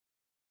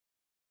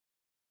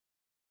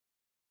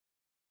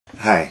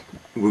Hi,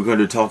 we're going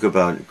to talk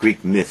about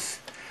Greek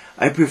myth.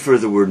 I prefer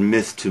the word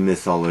myth to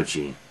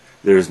mythology.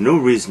 There is no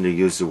reason to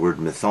use the word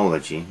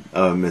mythology.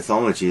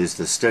 Mythology is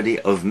the study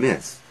of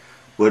myth.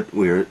 I'm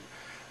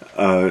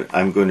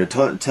going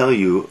to tell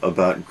you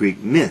about Greek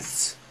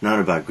myths,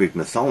 not about Greek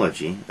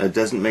mythology. That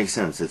doesn't make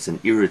sense. It's an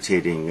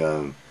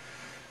irritating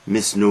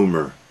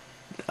misnomer,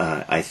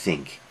 I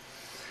think.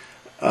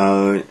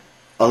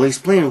 I'll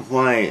explain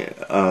why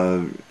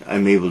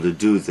I'm able to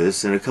do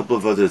this and a couple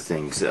of other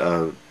things.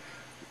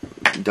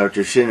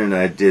 Dr. Shin and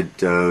I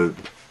did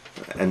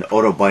an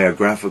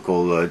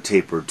autobiographical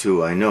tape or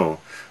two, I know,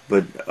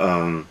 but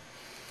I'll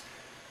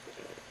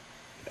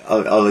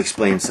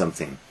explain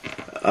something.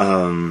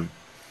 When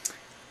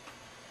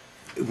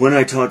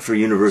I taught for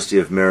University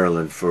of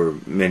Maryland for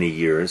many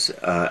years,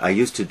 I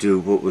used to do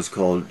what was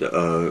called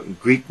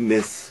Greek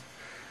mythology.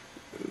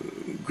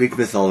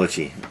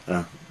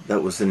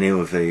 That was the name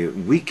of a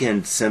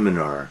weekend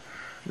seminar.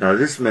 Now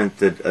this meant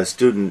that a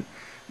student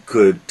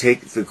could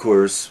take the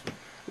course,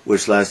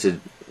 which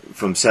lasted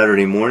from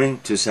Saturday morning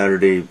to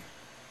Saturday,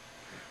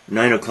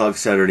 9 o'clock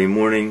Saturday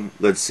morning,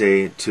 let's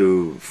say,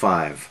 to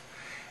 5.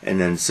 And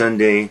then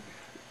Sunday,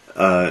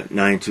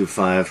 9 to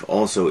 5,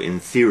 also in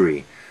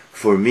theory.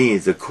 For me,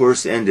 the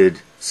course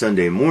ended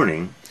Sunday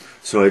morning,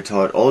 so I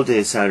taught all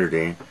day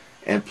Saturday,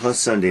 and plus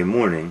Sunday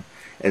morning,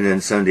 and then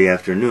Sunday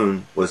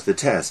afternoon was the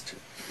test.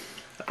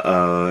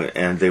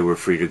 And they were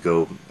free to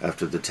go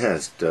after the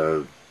test.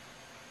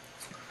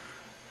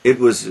 It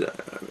was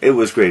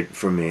great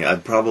for me. I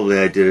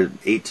did it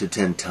 8 to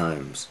 10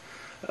 times,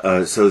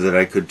 so that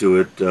I could do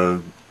it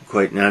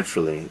quite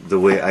naturally. The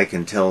way I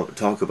can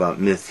talk about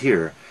myth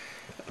here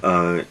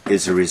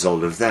is a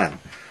result of that.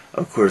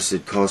 Of course,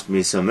 it cost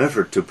me some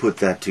effort to put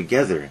that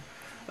together,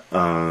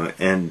 but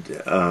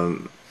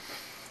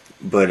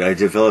I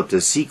developed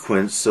a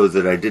sequence so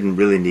that I didn't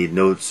really need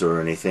notes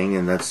or anything,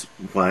 and that's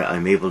why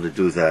I'm able to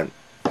do that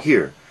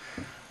here.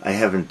 I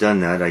haven't done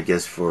that, I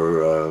guess,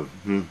 for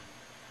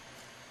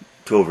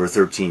 12 or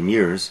 13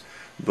 years,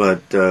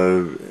 but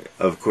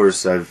of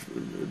course I've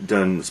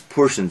done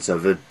portions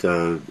of it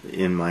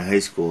in my high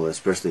school,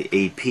 especially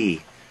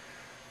AP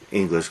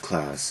English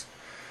class.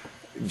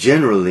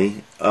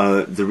 Generally,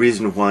 the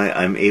reason why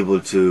I'm able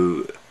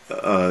to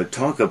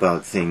talk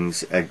about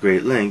things at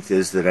great length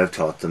is that I've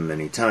taught them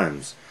many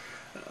times,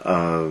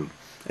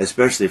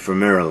 especially for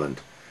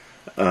Maryland.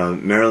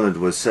 Maryland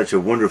was such a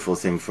wonderful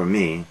thing for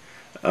me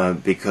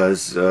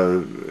because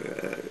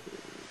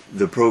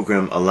the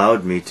program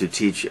allowed me to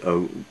teach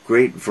a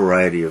great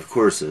variety of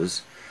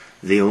courses.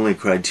 The only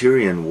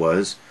criterion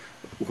was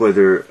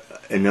whether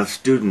enough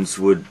students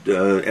would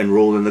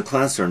enroll in the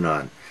class or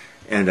not.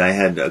 And I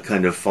had a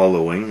kind of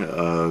following,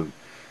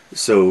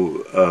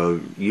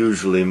 so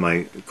usually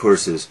my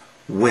courses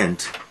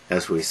went,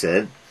 as we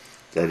said,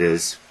 that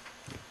is,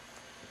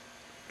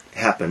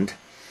 happened.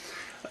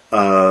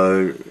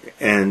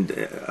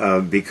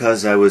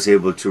 Because I was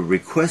able to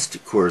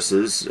request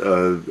courses,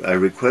 I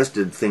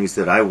requested things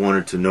that I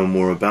wanted to know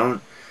more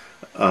about,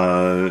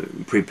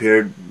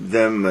 prepared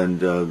them,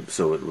 and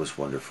so it was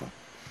wonderful.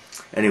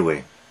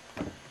 Anyway,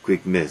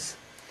 Greek myth.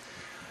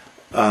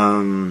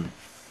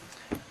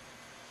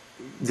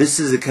 This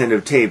is the kind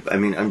of tape, I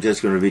mean, I'm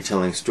just going to be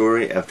telling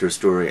story after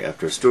story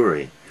after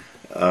story.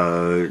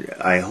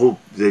 I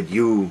hope that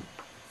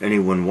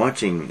anyone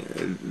watching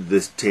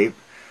this tape,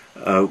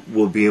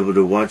 will be able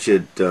to watch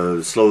it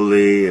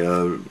slowly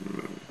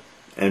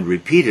and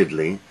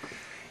repeatedly.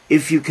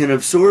 If you can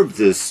absorb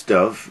this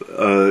stuff,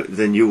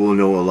 then you will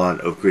know a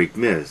lot of Greek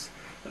myth.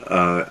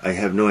 I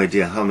have no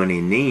idea how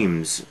many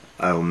names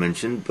I'll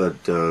mention,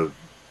 but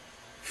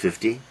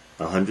 50,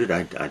 100,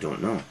 I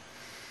don't know.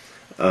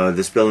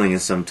 The spelling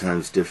is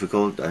sometimes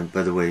difficult.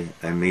 By the way,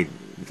 I made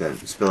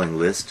that spelling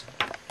list.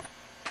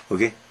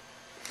 Okay?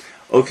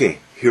 Okay,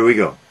 here we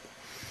go.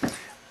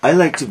 I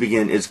like to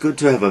begin. It's good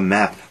to have a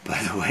map, by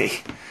the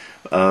way.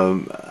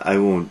 I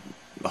won't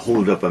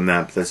hold up a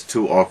map. That's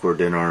too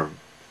awkward in our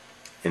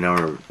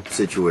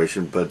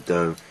situation. But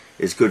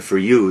it's good for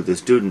you, the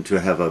student, to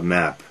have a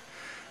map,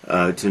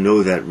 to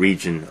know that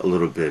region a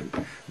little bit.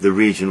 The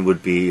region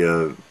would be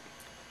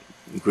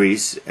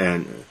Greece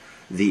and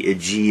the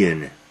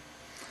Aegean,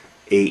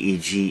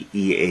 Aegean,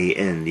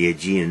 the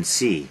Aegean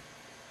Sea.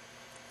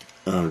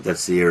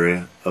 That's the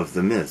area of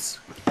the myths.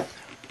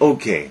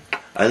 Okay.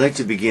 I like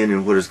to begin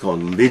in what is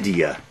called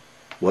Lydia.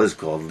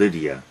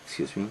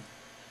 Excuse me.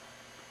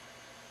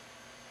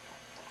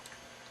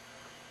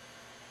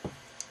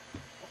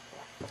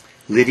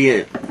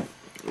 Lydia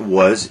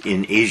was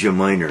in Asia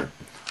Minor.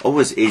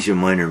 Always Asia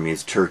Minor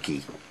means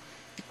Turkey.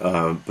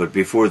 But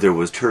before there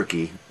was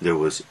Turkey, there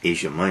was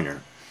Asia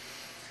Minor.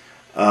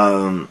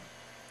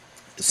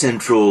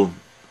 Central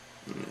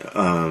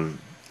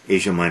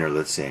Asia Minor,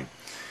 let's say.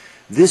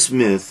 This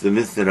myth, the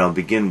myth that I'll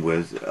begin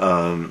with,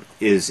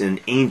 is an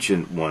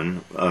ancient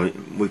one.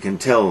 We can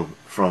tell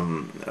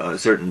from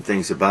certain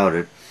things about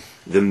it,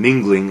 the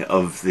mingling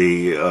of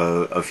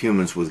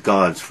humans with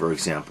gods, for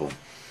example.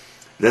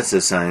 That's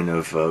a sign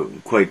of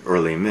quite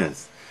early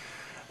myth.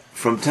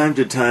 From time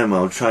to time,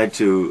 I'll try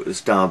to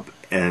stop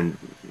and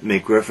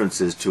make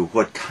references to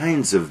what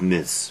kinds of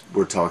myths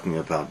we're talking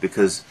about,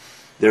 because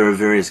there are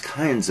various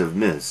kinds of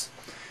myths,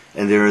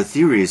 and there are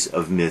theories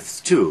of myths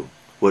too,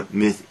 what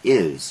myth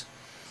is.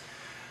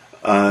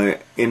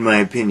 In my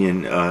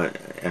opinion,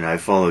 and I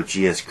follow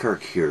G.S.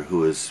 Kirk here,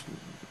 who is,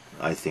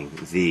 I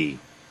think, the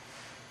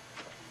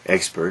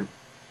expert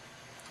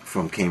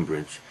from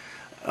Cambridge.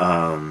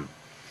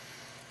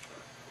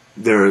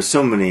 There are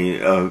so many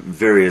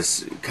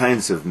various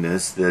kinds of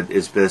myths that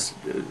it's best,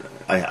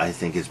 I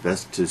think it's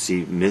best to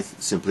see myth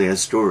simply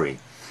as story.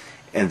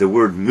 And the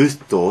word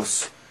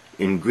mythdos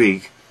in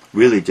Greek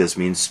really just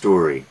means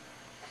story.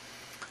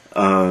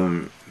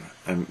 I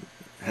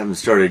haven't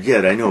started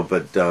yet, I know,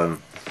 but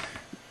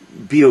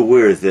be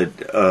aware that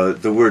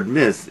the word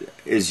myth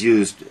is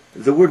used.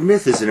 The word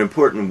myth is an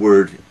important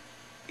word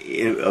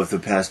of the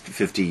past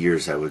 50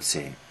 years, I would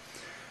say.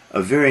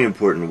 A very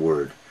important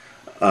word.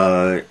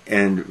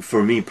 And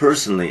for me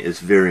personally, it's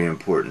very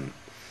important.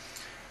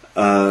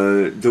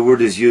 The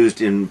word is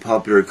used in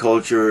popular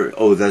culture.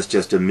 Oh, that's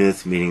just a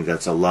myth, meaning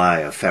that's a lie,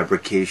 a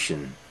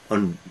fabrication,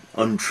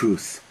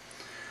 untruth.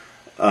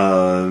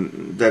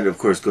 That, of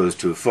course, goes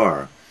too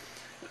far.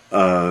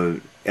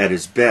 At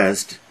its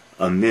best,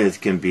 a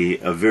myth can be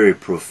a very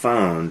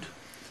profound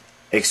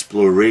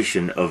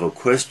exploration of a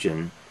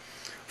question.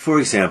 For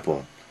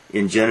example,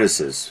 in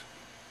Genesis,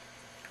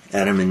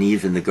 Adam and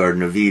Eve in the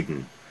Garden of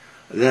Eden.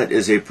 That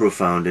is a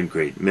profound and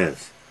great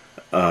myth.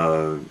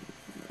 I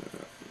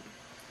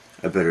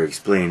better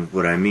explain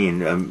what I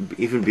mean,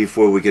 even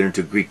before we get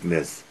into Greek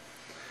myth.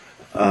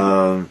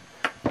 That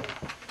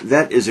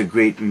is a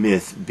great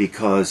myth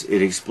because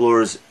it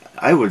explores,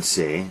 I would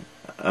say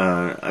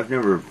it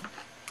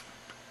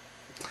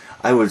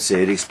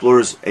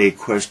explores a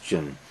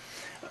question.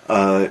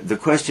 The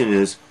question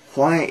is,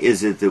 why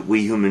is it that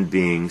we human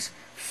beings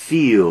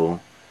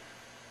feel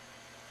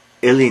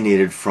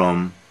alienated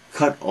from,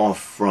 cut off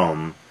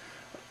from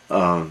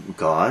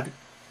God,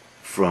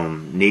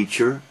 from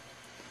nature,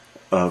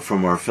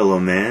 from our fellow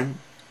man,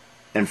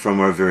 and from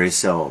our very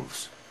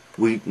selves?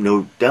 We,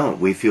 no doubt,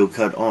 we feel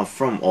cut off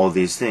from all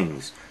these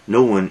things.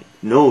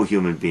 No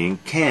human being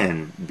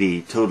can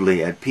be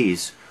totally at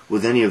peace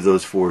with any of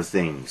those four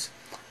things: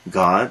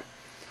 God,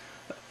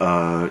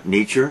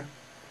 nature,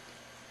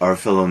 our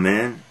fellow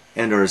man,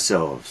 and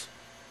ourselves.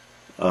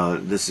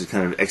 This is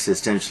kind of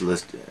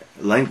existentialist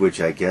language,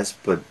 I guess,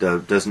 but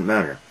doesn't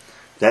matter.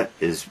 That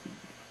is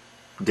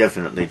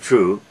definitely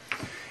true,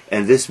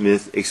 and this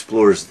myth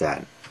explores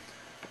that.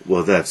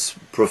 Well, that's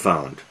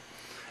profound.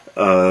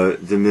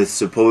 The myth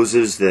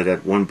supposes that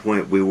at one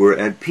point we were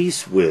at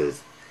peace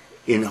with,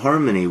 in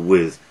harmony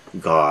with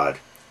God,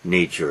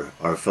 nature,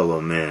 our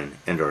fellow man,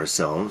 and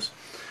ourselves,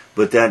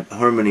 but that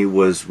harmony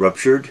was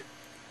ruptured,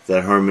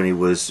 that harmony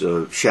was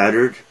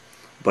shattered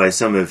by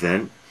some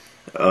event,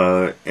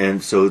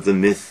 and so the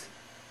myth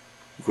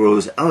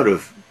grows out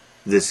of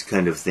this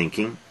kind of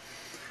thinking.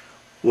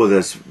 Well,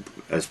 that's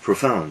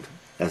profound.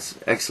 That's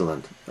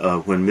excellent.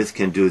 When myth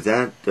can do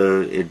that,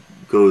 it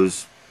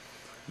goes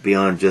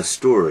beyond just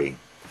story.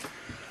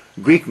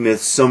 Greek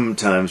myth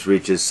sometimes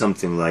reaches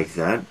something like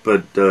that,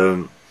 but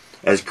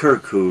as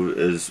Kirk, who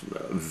is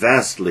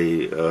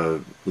vastly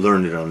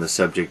learned on the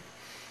subject,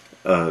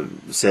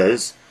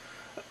 says,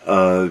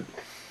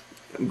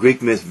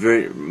 Greek myth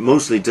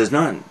mostly does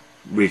not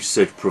reach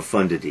such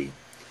profundity.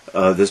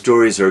 The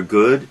stories are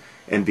good,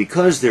 and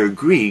because they're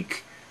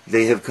Greek,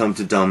 they have come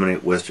to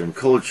dominate Western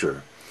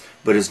culture.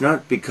 But it's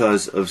not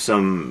because of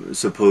some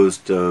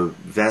supposed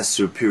vast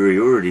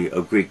superiority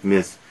of Greek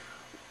myth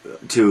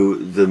to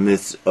the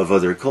myths of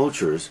other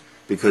cultures,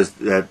 because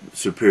that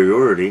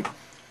superiority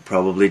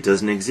probably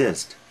doesn't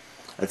exist.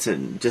 That's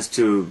it. Just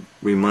to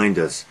remind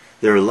us,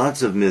 there are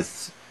lots of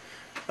myths,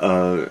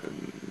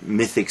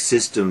 mythic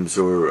systems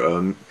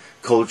or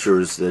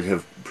cultures that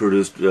have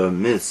produced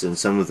myths, and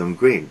some of them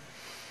great.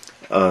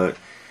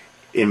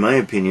 In my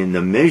opinion,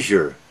 a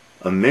measure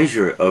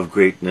of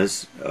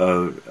greatness,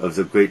 of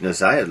the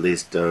greatness I at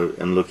least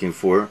am looking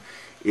for,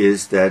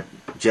 is that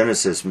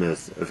Genesis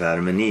myth of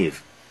Adam and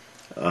Eve.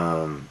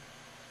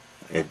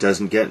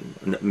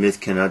 Myth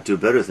cannot do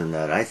better than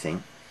that, I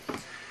think.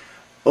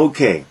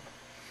 Okay,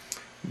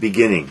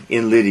 beginning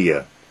in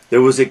Lydia.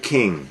 There was a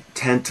king,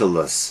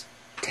 Tantalus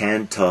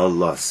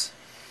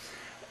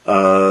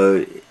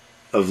of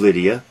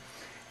Lydia,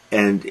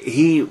 and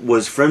he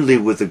was friendly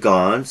with the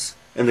gods,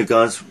 and the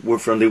gods were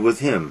friendly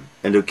with him,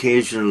 and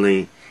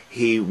occasionally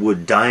he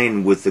would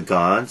dine with the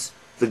gods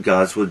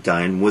would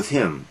dine with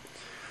him.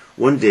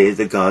 One day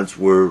the gods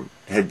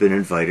had been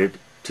invited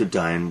to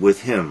dine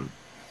with him.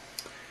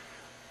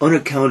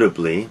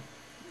 Unaccountably,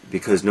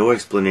 because no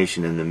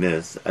explanation in the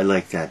myth, I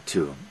like that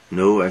too,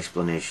 no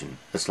explanation.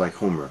 That's like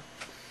Homer.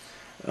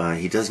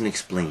 He doesn't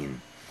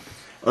explain.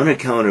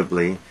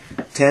 Unaccountably,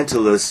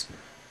 Tantalus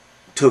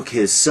took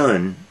his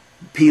son,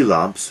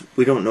 Pelops,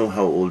 we don't know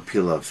how old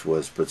Pelops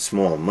was, but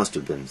small, must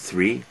have been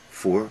 3,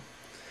 4,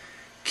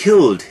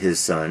 killed his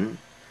son,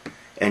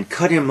 and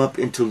cut him up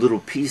into little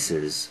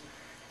pieces,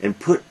 and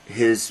put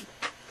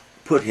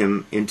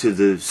him into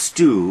the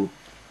stew,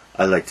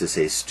 I like to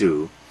say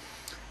stew,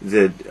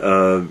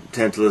 that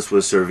Tantalus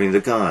was serving the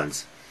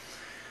gods.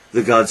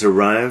 The gods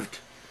arrived.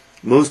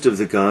 Most of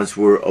the gods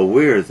were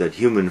aware that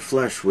human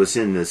flesh was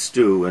in this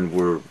stew and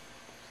were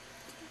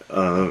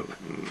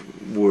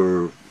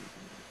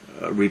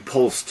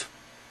repulsed.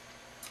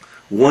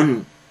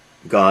 One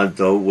god,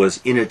 though,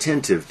 was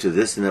inattentive to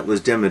this, and that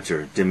was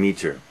Demeter.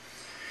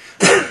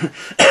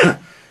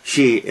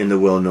 She, in the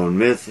well-known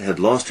myth, had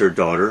lost her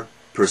daughter,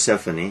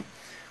 Persephone,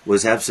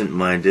 was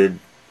absent-minded,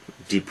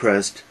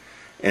 depressed,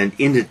 and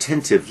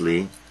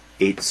inattentively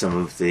ate some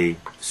of the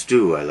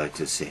stew, I like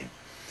to say.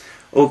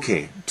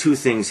 Okay, two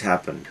things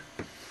happened.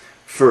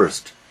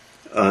 First,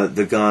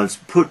 the gods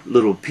put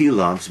little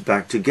Pelops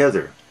back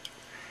together.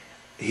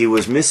 He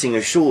was missing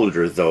a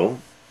shoulder, though.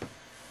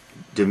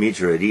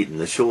 Demeter had eaten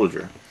the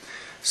shoulder.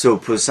 So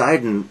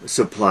Poseidon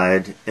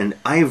supplied an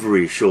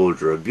ivory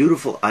shoulder, a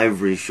beautiful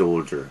ivory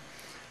shoulder.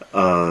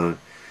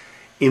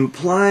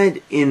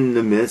 Implied in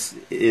the myth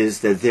is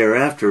that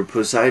thereafter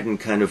Poseidon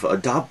kind of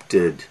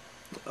adopted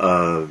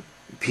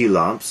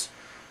Pelops,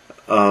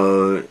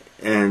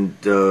 and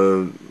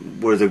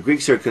where the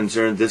Greeks are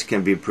concerned, this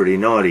can be pretty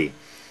naughty.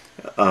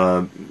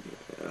 That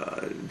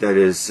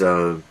is,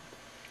 don't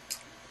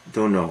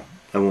know.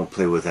 I won't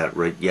play with that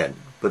right yet,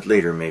 but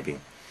later maybe.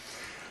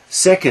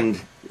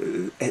 Second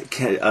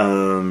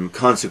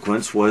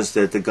consequence was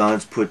that the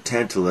gods put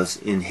Tantalus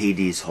in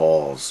Hades'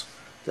 halls.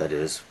 That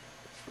is,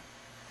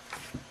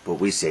 but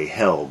we say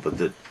hell, but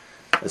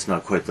that's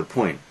not quite the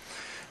point.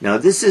 Now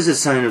this is a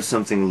sign of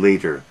something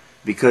later,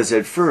 because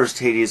at first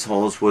Hades'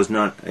 halls was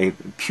not a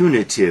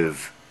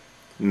punitive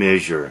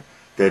measure.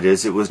 That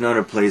is, it was not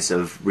a place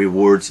of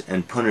rewards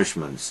and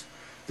punishments.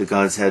 The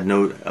gods had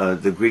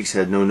the Greeks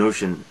had no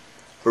notion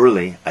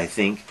early, I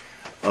think,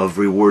 of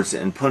rewards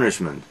and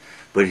punishment.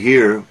 But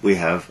here we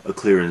have a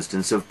clear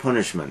instance of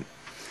punishment.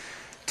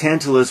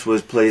 Tantalus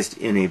was placed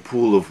in a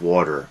pool of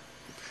water.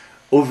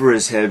 Over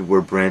his head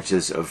were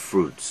branches of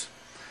fruits.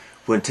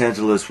 When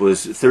Tantalus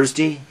was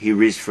thirsty, he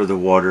reached for the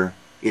water,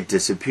 it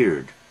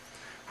disappeared.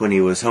 When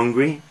he was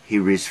hungry, he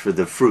reached for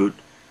the fruit,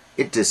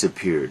 it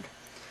disappeared.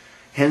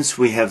 Hence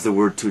we have the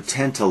word to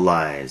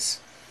tantalize.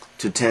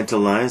 To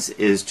tantalize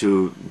is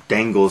to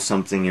dangle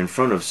something in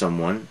front of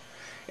someone,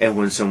 and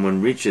when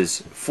someone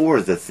reaches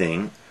for the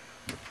thing,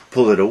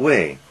 pull it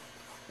away.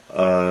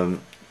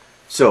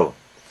 So,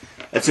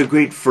 that's a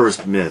great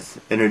first myth,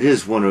 and it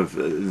is one of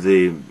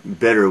the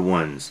better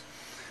ones.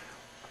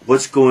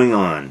 What's going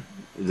on?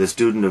 The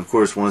student, of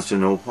course, wants to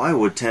know, why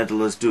would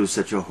Tantalus do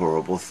such a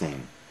horrible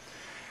thing?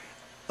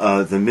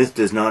 The myth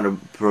does not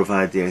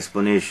provide the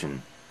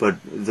explanation, but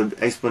the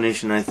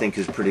explanation, I think,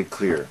 is pretty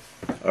clear,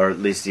 or at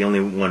least the only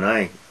one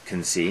I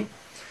can see,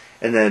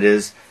 and that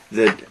is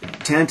that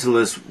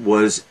Tantalus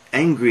was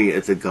angry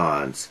at the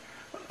gods,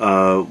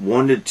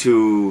 wanted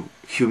to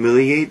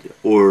humiliate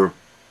or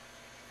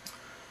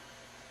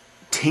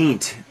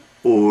taint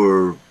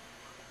or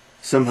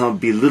somehow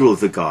belittle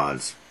the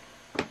gods.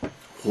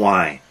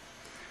 Why?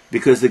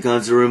 Because the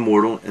gods are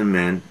immortal and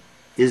man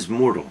is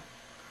mortal.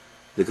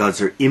 The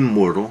gods are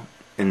immortal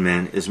and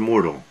man is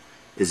mortal.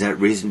 Is that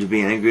reason to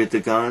be angry at the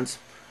gods?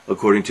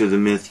 According to the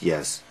myth,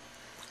 yes.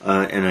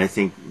 And I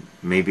think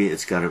maybe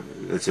it's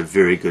a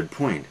very good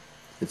point.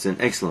 It's an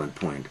excellent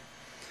point.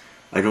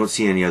 I don't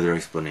see any other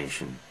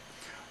explanation.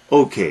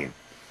 Okay.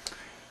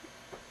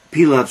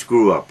 Pelops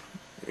grew up.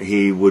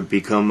 He would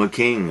become a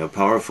king, a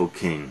powerful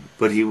king.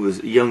 But he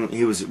was young.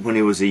 When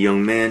he was a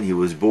young man, he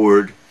was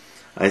bored,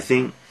 I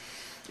think,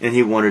 and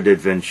he wanted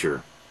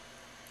adventure.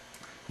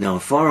 Now,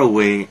 far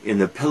away in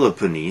the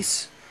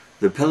Peloponese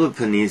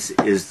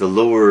is the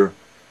lower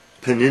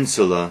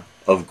peninsula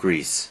of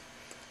Greece,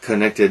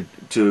 connected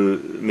to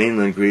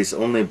mainland Greece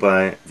only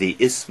by the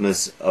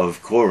Isthmus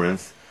of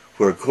Corinth,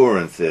 where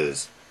Corinth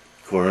is.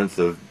 Corinth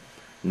of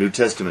New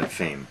Testament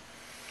fame.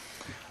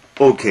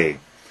 Okay,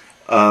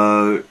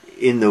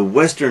 in the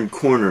western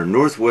corner,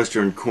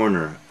 northwestern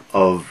corner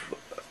of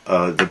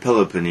the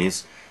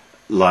Peloponnese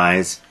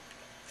lies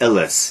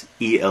Elis,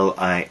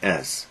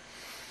 E-L-I-S.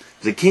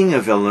 The king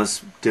of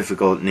Elis,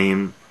 difficult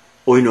name,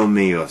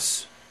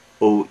 Oenomaus,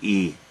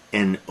 O-E-N-O-M-A-U-S.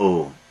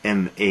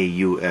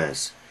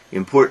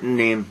 Important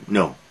name?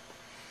 No.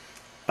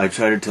 I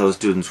try to tell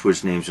students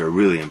which names are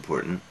really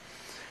important.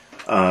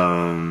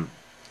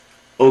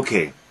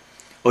 Okay.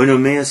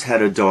 Oenomaus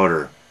had a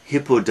daughter,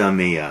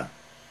 Hippodamea,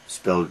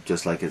 spelled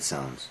just like it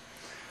sounds.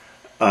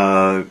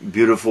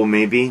 Beautiful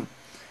maybe,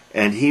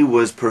 and he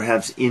was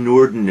perhaps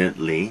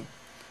inordinately,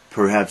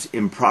 perhaps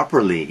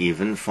improperly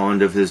even,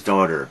 fond of his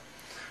daughter.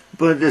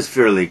 But it's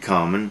fairly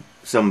common.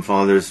 Some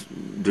fathers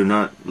do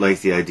not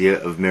like the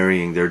idea of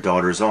marrying their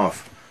daughters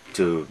off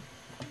to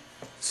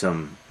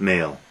some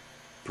male,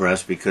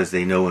 perhaps because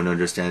they know and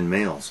understand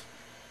males.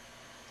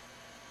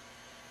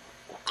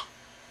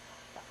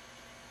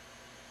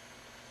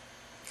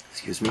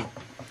 Excuse me.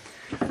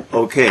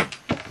 Okay,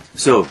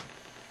 so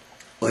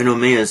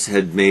Oenomaus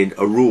had made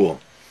a rule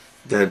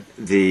that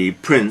the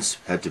prince,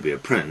 had to be a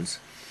prince,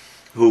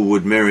 who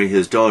would marry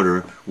his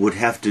daughter would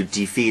have to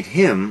defeat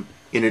him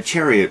in a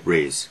chariot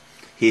race.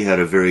 He had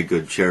a very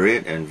good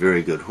chariot and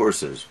very good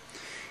horses.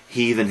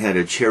 He even had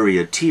a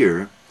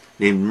charioteer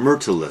named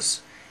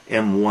Myrtilus,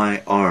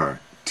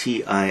 Myrtilus.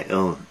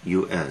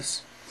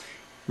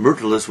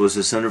 Myrtilus was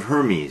the son of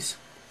Hermes.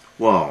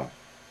 Wow.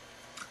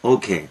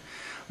 Okay.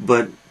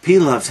 But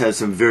Pelops had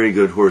some very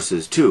good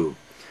horses too,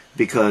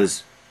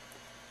 because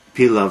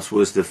Pelops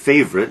was the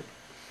favorite,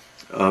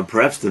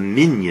 perhaps the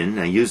minion,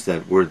 I used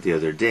that word the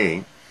other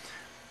day,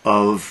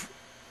 of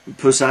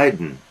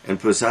Poseidon. And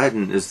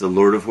Poseidon is the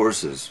lord of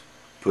horses.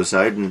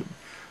 Poseidon,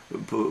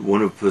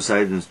 one of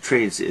Poseidon's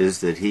traits is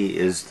that he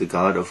is the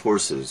god of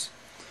horses,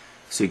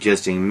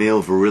 suggesting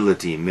male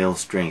virility, male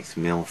strength,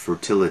 male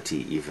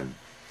fertility even.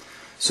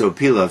 So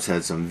Pelops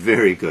had some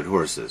very good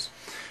horses.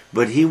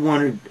 But he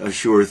wanted a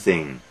sure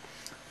thing.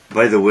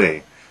 By the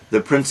way,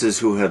 the princes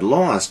who had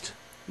lost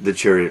the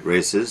chariot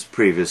races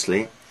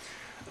previously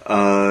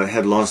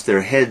had lost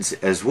their heads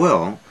as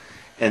well,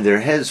 and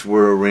their heads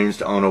were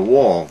arranged on a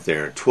wall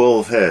there,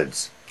 12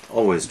 heads,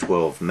 always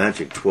 12,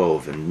 magic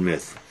 12 in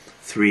myth,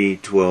 3,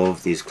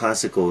 12, these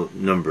classical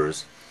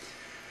numbers,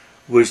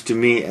 which to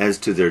me adds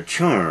to their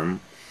charm.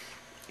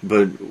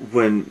 But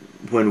when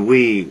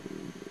we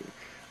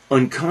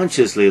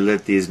unconsciously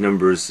let these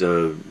numbers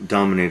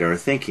dominate our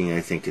thinking,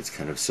 I think it's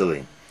kind of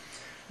silly.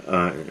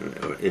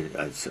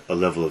 It's a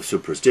level of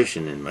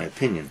superstition, in my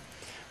opinion.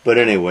 But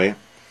anyway,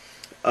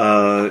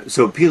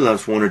 so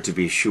Pelops wanted to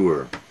be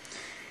sure.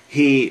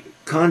 He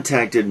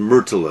contacted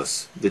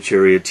Myrtilus, the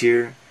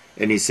charioteer,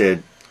 and he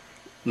said,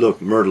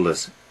 "Look,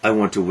 Myrtilus, I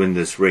want to win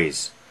this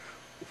race.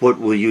 What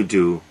will you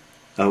do?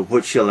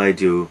 What shall I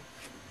do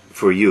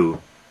for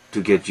you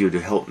to get you to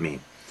help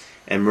me?"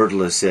 And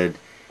Myrtilus said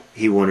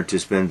he wanted to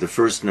spend the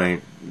first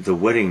night, the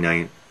wedding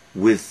night,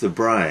 with the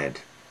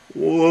bride.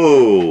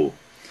 Whoa!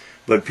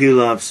 But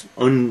Pelops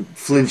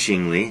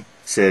unflinchingly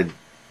said,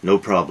 "No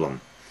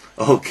problem."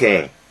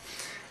 Okay.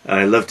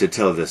 I love to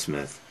tell this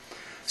myth.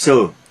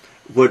 So,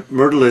 what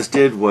Myrtilus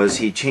did was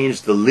he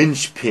changed the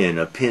linchpin,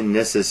 a pin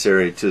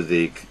necessary to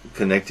the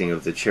connecting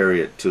of the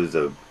chariot to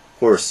the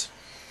horse,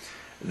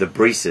 the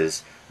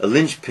braces. A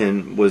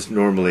linchpin was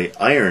normally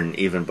iron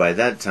even by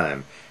that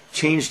time.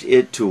 Changed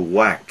it to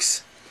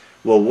wax.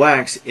 Well,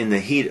 wax in the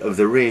heat of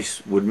the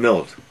race would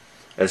melt,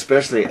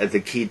 especially at the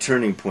key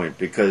turning point,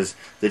 because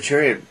the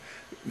chariot,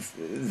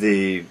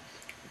 the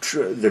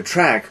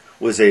track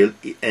was a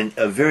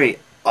very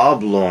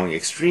oblong,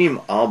 extreme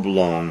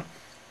oblong,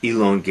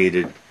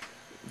 elongated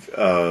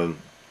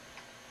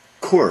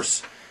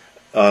course,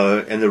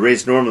 and the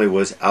race normally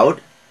was out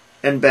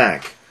and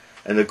back,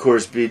 and the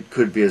course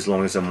could be as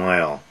long as a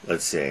mile,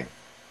 let's say.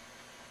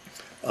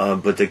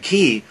 But the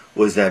key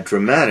was that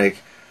dramatic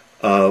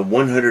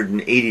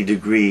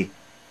 180-degree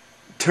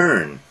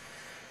turn.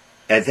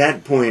 At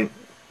that point,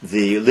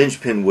 the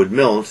linchpin would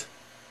melt,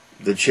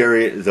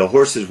 the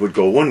horses would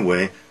go one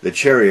way, the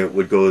chariot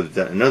would go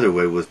another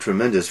way with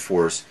tremendous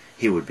force.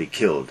 He would be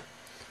killed,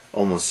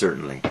 almost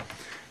certainly.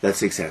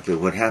 That's exactly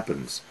what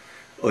happens.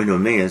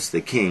 Oenomaus,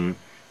 the king,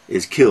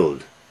 is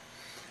killed.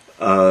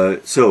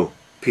 So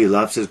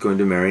Pelops is going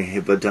to marry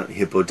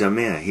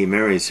Hippodamea. He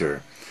marries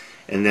her.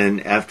 And then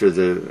after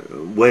the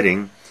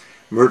wedding,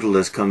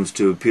 Myrtilus comes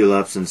to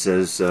Pelops and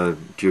says, "Do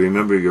you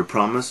remember your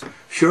promise?"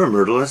 "Sure,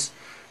 Myrtilus.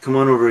 Come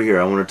on over here.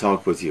 I want to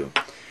talk with you."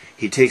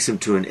 He takes him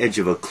to an edge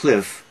of a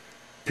cliff,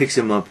 picks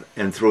him up,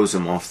 and throws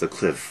him off the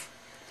cliff.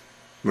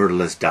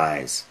 Myrtilus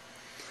dies.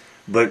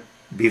 But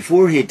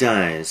before he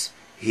dies,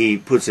 he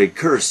puts a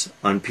curse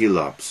on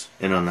Pelops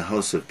and on the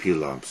house of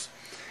Pelops.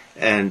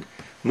 And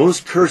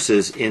most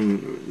curses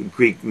in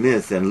Greek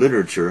myth and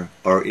literature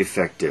are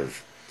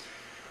effective.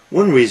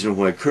 One reason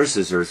why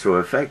curses are so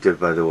effective,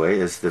 by the way,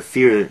 is the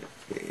fear.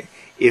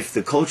 If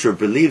the culture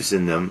believes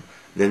in them,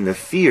 then the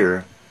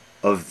fear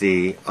of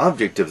the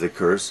object of the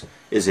curse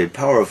is a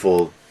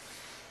powerful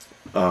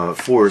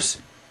force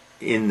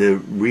in the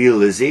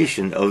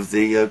realization of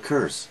the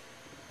curse.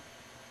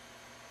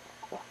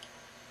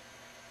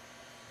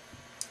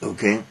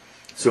 Okay,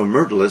 so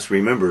Myrtilus,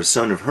 remember,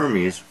 son of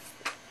Hermes,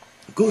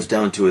 goes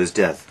down to his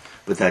death,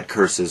 but that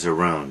curse is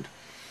around.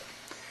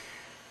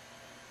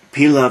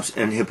 Pelops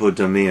and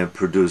Hippodamea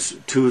produce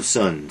 2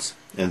 sons,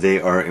 and they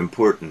are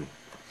important.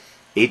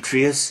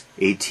 Atreus,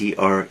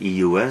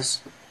 Atreus,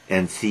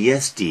 and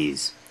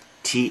Thyestes,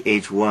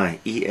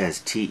 Thyestes.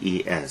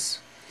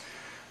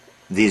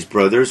 These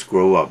brothers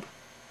grow up.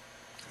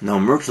 Now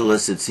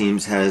Myrtilus, it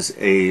seems, has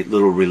a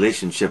little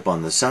relationship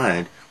on the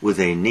side with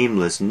a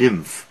nameless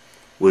nymph,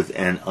 with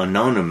an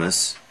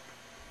anonymous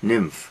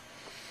nymph.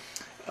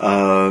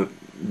 With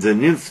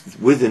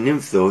the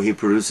nymph, though, he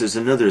produces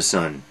another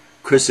son,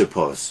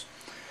 Chrysippos.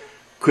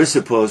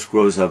 Chrysippos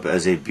grows up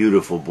as a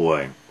beautiful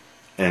boy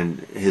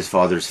and his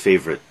father's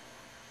favorite.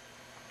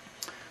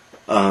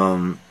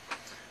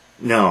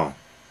 Now,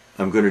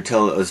 I'm going to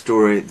tell a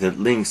story that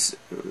links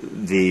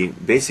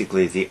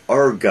basically the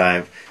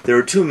Argive. There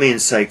are 2 main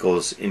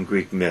cycles in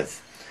Greek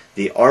myth.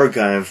 The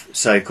Argive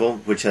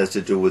cycle, which has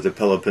to do with the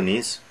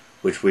Peloponese,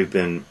 which we've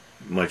been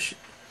much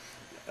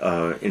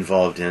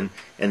involved in,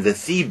 and the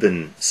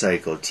Theban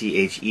cycle,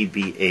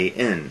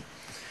 Theban.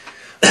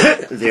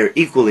 They're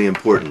equally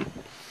important.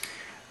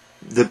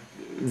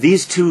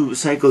 these two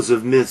cycles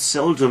of myth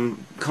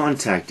seldom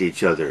contact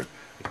each other.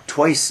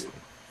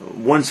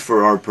 Once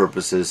for our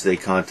purposes, they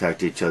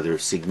contact each other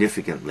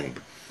significantly.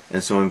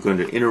 And so I'm going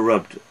to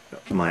interrupt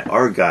my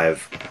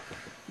Argive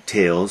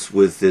tales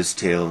with this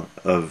tale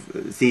of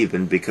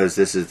Theban, because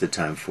this is the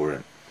time for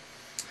it.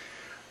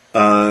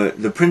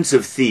 The prince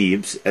of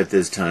Thebes at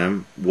this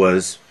time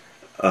was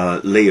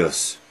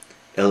Laius,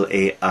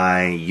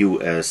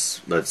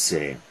 Laius, let's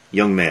say,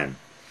 young man.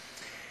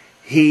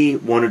 He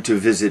wanted to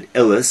visit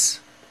Elis,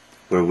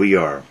 where we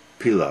are,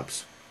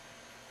 Pelops.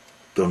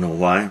 Don't know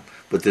why,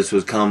 but this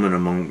was common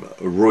among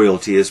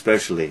royalty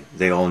especially.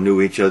 They all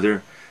knew each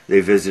other.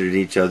 They visited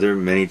each other.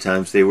 Many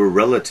times they were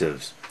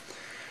relatives.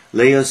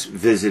 Laius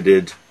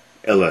visited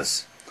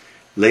Elis.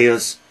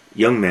 Laius,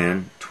 young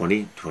man,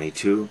 20,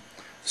 22,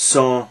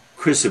 saw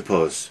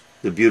Chrysippos,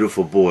 the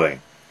beautiful boy.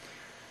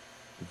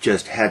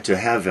 Just had to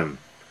have him.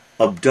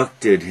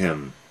 Abducted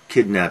him.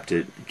 Kidnapped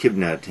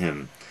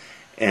him.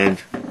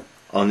 And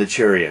on the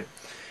chariot.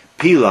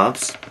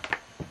 Pelops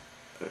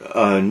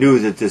knew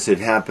that this had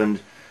happened,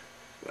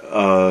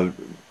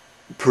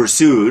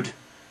 pursued,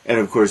 and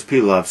of course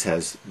Pelops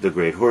has the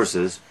great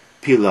horses.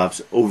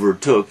 Pelops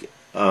overtook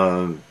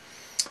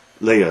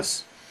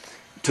Laius,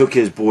 took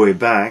his boy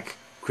back,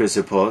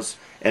 Chrysippos,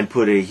 and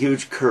put a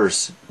huge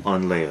curse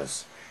on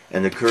Laius.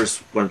 And the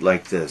curse went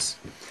like this: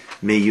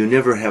 may you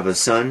never have a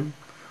son,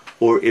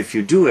 or if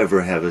you do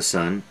ever have a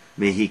son,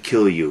 may he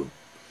kill you.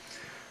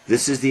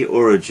 This is the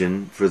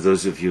origin, for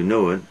those of you who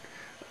know it,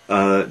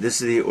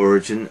 this is the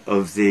origin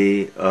of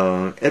the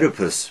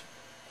Oedipus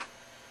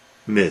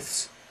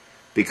myths.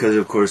 Because,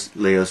 of course,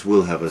 Laius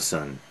will have a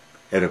son,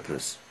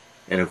 Oedipus.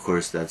 And, of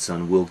course, that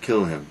son will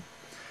kill him.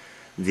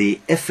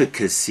 The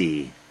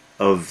efficacy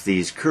of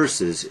these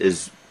curses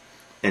is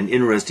an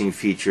interesting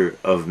feature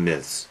of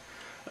myths.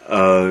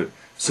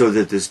 So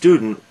that the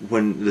student,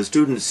 when the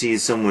student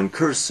sees someone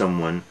curse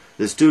someone,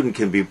 the student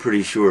can be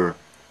pretty sure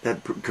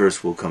that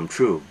curse will come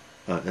true.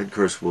 That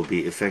curse will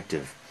be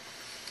effective.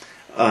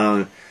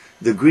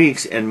 The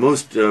Greeks and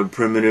most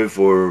primitive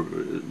or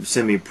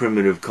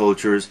semi-primitive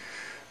cultures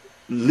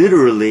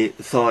literally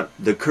thought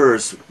the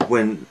curse,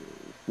 when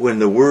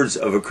the words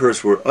of a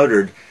curse were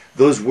uttered,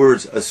 those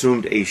words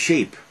assumed a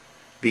shape,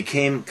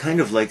 became kind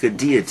of like a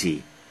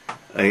deity,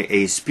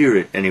 a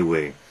spirit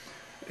anyway,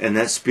 and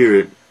that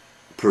spirit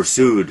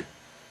pursued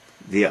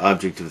the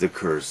object of the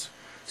curse.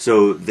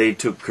 So they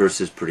took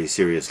curses pretty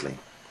seriously.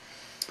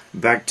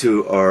 Back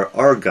to our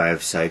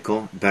Argive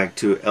cycle, back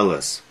to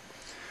Elis.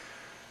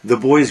 The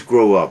boys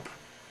grow up.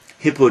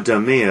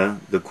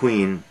 Hippodamea, the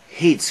queen,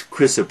 hates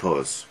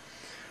Chrysippos.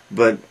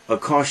 But a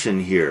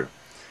caution here.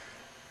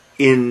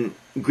 In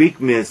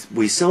Greek myth,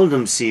 we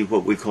seldom see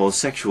what we call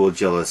sexual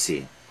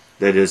jealousy.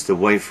 That is, the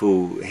wife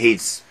who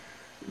hates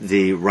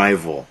the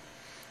rival.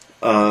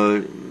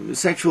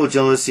 Sexual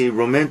jealousy,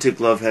 romantic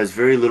love has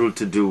very little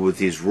to do with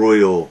these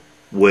royal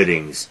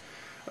weddings.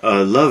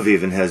 Love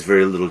even has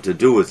very little to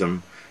do with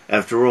them.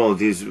 After all,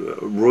 these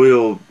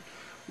royal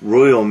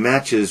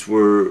matches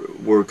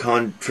were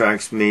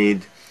contracts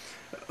made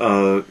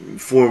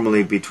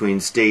formally between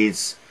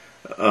states,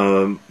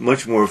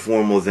 much more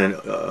formal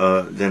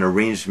than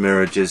arranged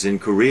marriages in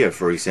Korea,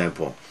 for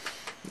example.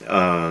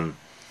 The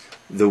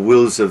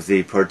wills of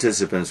the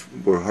participants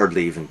were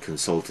hardly even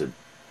consulted.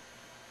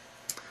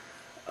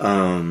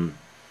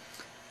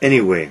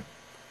 Anyway,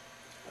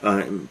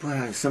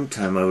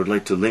 sometime I would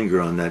like to linger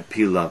on that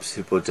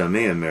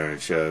Pelops-Hippodamea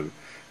marriage,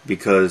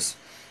 because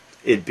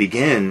it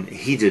began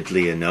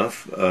heatedly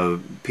enough.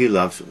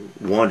 Pelops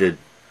wanted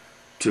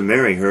to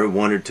marry her,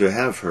 wanted to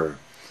have her,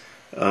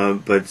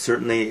 but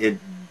certainly it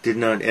did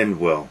not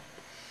end well.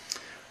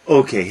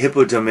 Okay,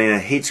 Hippodamea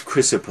hates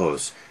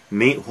Chrysippos.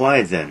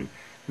 Why then?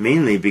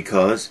 Mainly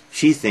because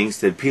she thinks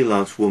that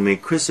Pelops will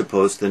make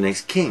Chrysippos the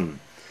next king,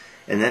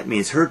 and that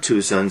means her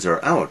two sons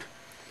are out.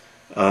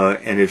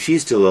 And if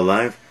she's still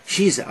alive,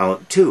 she's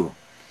out too.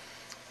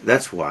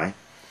 That's why.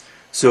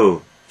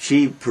 So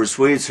she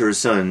persuades her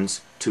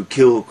sons to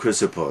kill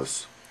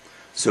Chrysippos.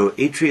 So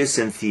Atreus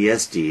and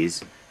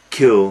Thyestes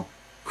kill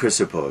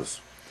Chrysippos.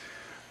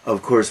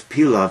 Of course,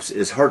 Pelops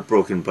is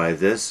heartbroken by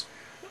this,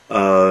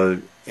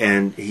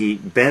 and he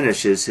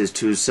banishes his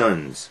two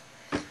sons.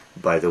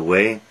 By the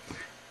way,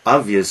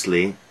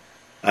 obviously,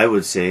 I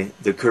would say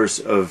the curse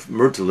of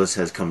Myrtilus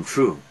has come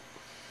true.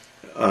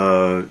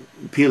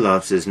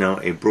 Pelops is now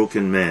a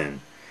broken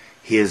man.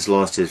 He has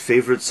lost his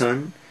favorite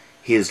son,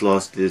 he has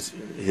lost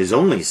his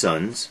only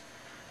sons,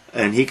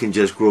 and he can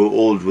just grow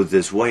old with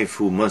this wife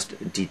who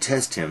must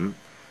detest him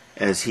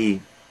as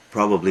he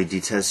probably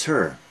detests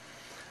her.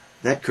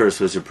 That curse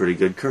was a pretty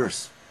good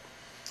curse.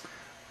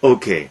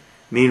 Okay,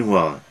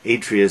 meanwhile,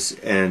 Atreus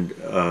and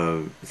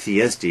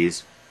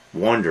Thyestes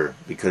wander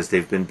because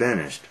they've been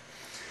banished.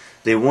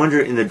 They wander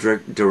in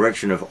the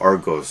direction of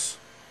Argos.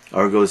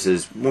 Argos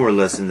is more or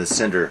less in the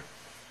center,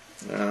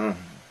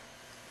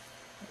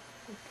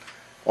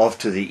 off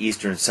to the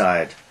eastern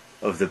side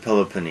of the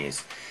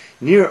Peloponnese.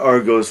 Near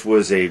Argos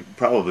was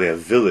probably a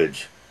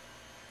village,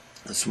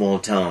 a small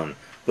town,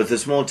 but the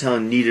small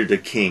town needed a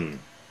king.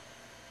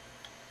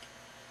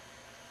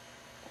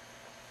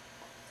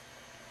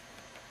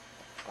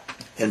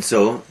 And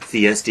so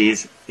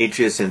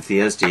Atreus and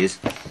Thyestes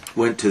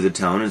went to the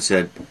town and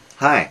said,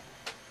 "Hi,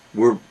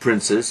 we're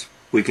princes.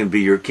 We can be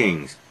your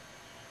kings."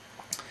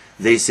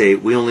 They say,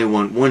 "We only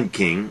want one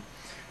king.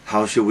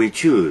 How shall we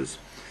choose?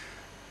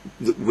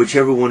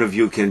 Whichever one of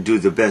you can do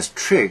the best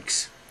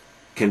tricks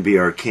can be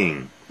our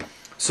king."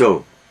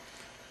 So,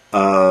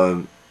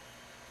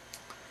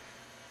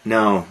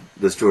 now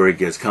the story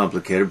gets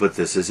complicated, but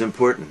this is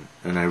important.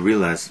 And I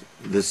realize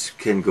this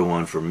can go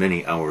on for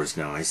many hours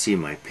now. I see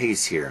my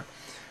pace here.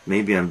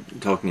 Maybe I'm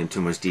talking in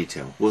too much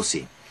detail. We'll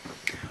see.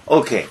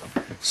 Okay,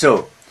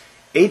 so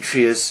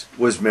Atreus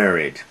was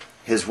married.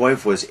 His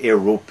wife was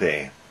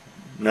Erope.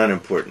 Not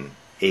important.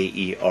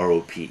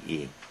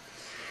 Aerope.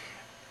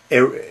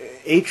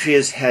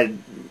 Atreus had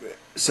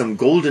some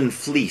golden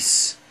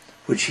fleece,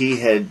 which he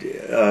had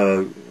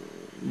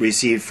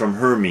received from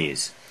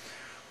Hermes.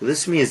 Well,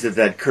 this means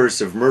that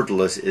curse of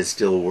Myrtilus is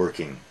still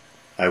working,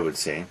 I would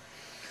say.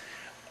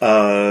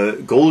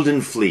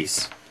 Golden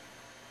fleece.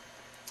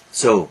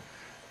 So,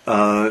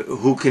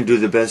 who can do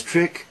the best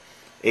trick?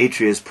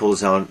 Atreus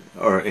pulls out,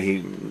 or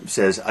he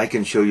says, "I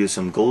can show you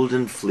some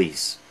golden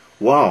fleece."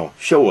 "Wow,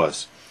 show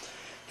us."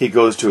 He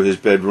goes to his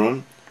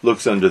bedroom,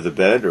 looks under the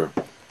bed, or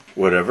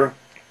whatever,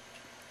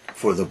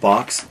 for the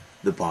box.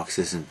 The box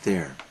isn't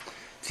there.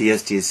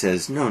 Thyestes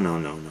says, "No, no,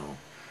 no, no.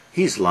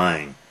 He's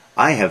lying.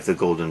 I have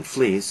the golden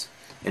fleece,"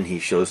 and he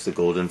shows the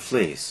golden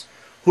fleece.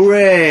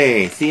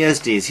 "Hooray!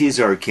 Thyestes, he's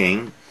our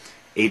king."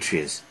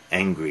 Atreus,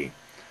 angry.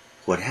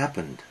 What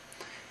happened?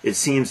 It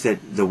seems that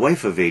the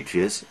wife of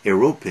Atreus,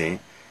 Erope,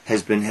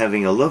 has been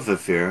having a love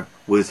affair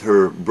with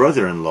her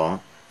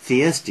brother-in-law,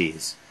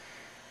 Thyestes.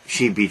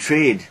 She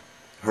betrayed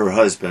her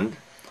husband,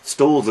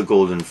 stole the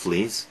golden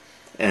fleece,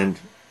 and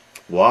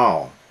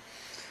wow!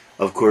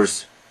 Of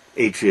course,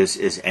 Atreus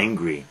is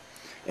angry,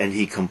 and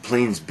he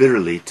complains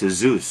bitterly to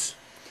Zeus.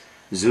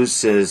 Zeus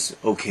says,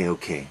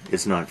 okay,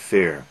 it's not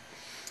fair.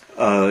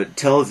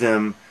 Tell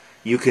them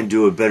you can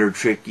do a better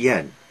trick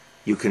yet.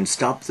 You can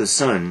stop the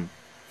sun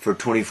for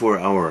 24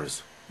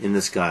 hours in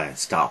the sky.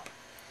 Stop.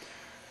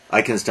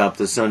 I can stop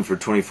the sun for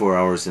 24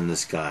 hours in the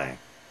sky.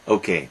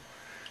 Okay.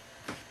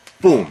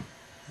 Boom.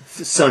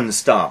 The sun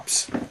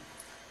stops.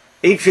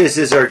 Atreus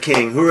is our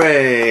king.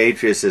 Hooray!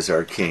 Atreus is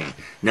our king.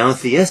 Now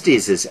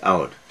Thyestes is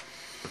out.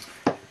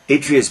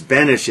 Atreus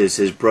banishes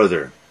his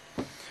brother.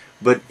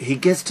 But he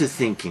gets to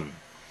thinking,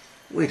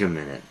 wait a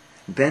minute.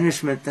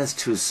 Banishment, that's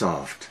too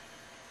soft.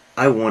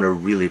 I want to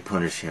really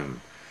punish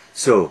him.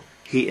 So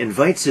he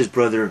invites his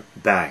brother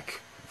back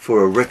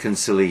for a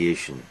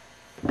reconciliation.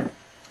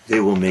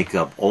 They will make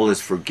up. All is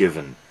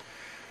forgiven.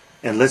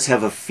 And let's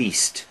have a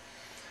feast.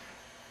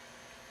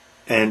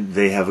 And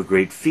they have a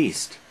great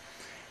feast.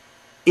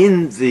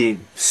 In the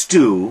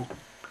stew,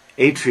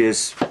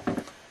 Atreus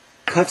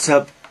cuts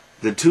up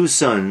the two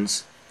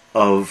sons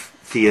of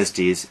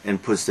Thyestes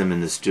and puts them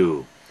in the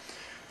stew.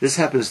 This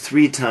happens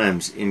 3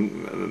 times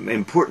in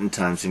important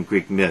times in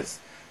Greek myth.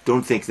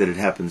 Don't think that it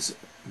happens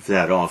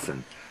that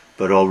often,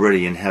 but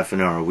already in half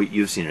an hour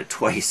you've seen it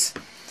twice.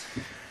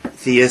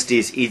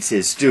 Thyestes eats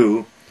his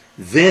stew.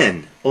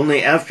 Then,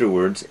 only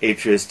afterwards,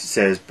 Atreus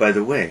says, "By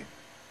the way,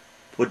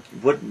 what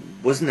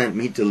wasn't that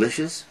meat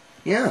delicious?"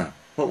 "Yeah,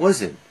 what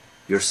was it?"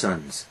 "Your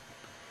sons."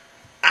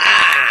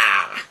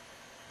 Ah!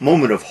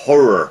 Moment of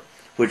horror,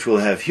 which will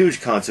have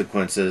huge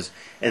consequences,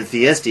 and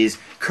Thyestes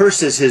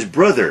curses his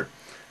brother.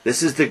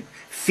 This is the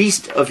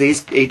feast of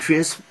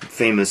Atreus,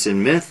 famous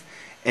in myth,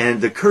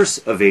 and the curse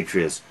of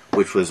Atreus,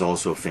 which was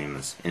also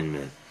famous in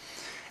myth.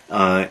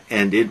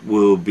 And it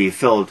will be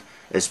felt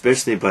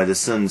especially by the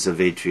sons of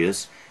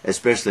Atreus,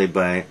 especially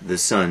by the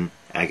son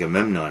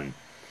Agamemnon.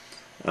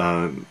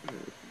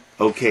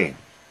 Okay.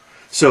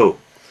 So,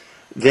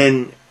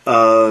 then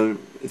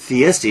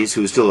Thyestes,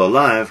 who's still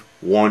alive,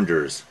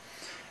 wanders.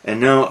 And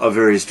now a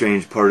very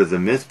strange part of the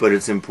myth, but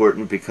it's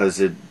important because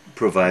it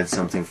provides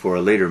something for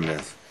a later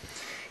myth.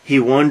 He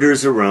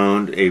wanders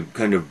around a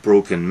kind of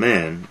broken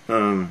man,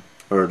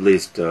 or at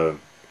least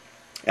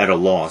at a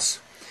loss.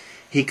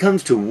 He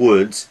comes to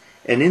woods,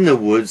 and in the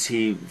woods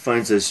he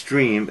finds a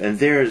stream, and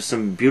there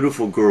some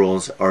beautiful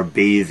girls are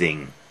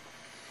bathing.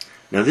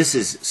 Now this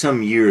is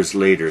some years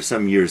later,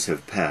 some years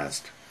have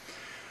passed.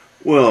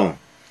 Well,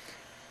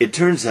 it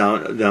turns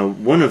out now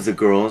one of the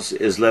girls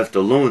is left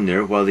alone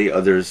there while the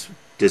others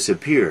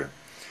disappear.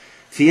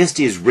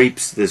 Thyestes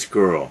rapes this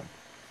girl.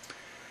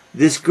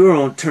 This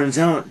girl turns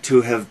out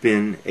to have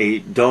been a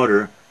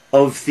daughter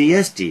of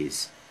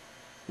Thyestes.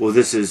 Well,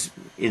 this is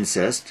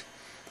incest.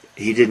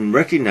 He didn't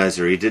recognize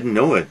her. He didn't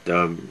know it.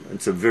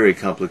 It's a very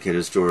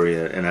complicated story,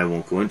 and I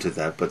won't go into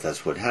that, but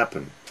that's what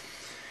happened.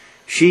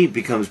 She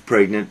becomes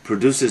pregnant,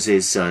 produces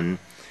a son.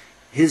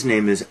 His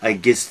name is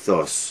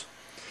Aegisthus.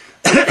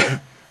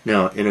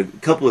 Now, in a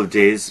couple of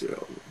days,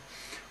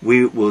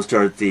 we will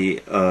start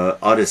the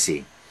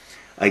Odyssey.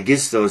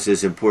 Aegisthus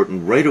is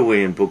important right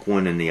away in Book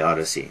 1 in the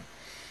Odyssey.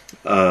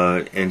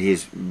 And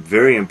he's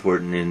very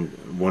important in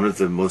one of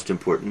the most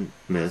important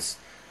myths,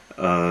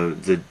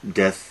 the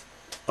death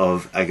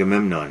of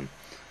Agamemnon.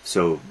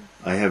 So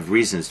I have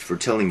reasons for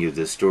telling you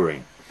this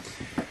story.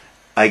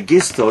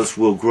 Aegisthus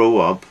will grow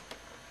up.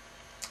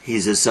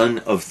 He's a son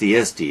of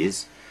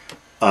Thyestes.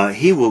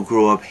 He will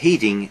grow up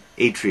hating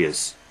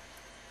Atreus,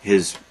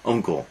 his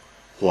uncle.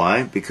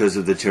 Why? Because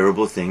of the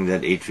terrible thing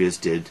that Atreus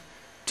did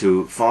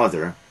to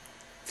father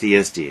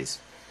Thyestes.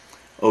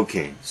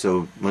 Okay,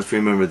 so must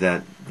remember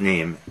that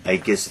name,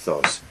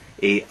 Aegisthos.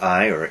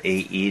 A-I or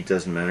A-E,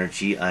 doesn't matter,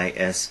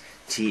 G-I-S-T-H-O-S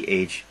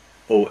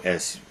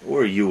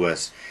or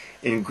U-S.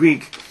 In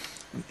Greek,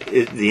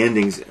 the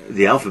endings,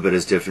 the alphabet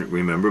is different,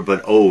 remember,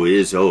 but O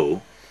is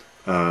O,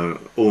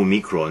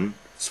 Omicron,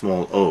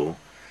 small o.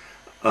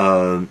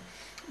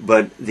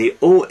 But the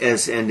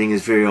OS ending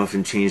is very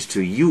often changed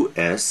to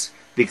US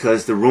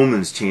because the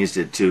Romans changed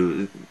it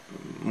to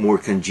more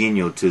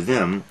congenial to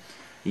them,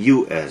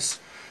 US.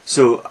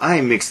 So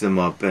I mix them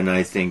up, and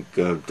I think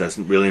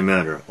doesn't really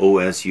matter.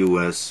 OS,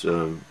 US,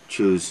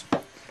 choose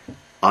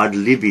ad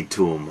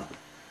libitum,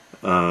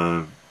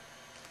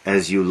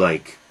 as you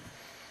like.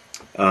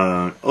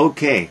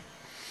 Okay,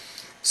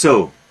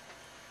 so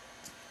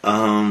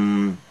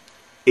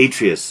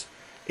Atreus.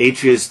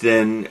 Atreus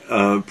then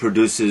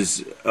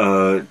produces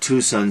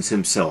two sons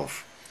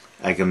himself,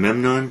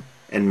 Agamemnon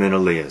and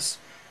Menelaus.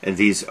 And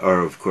these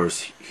are, of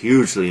course,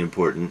 hugely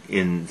important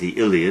in the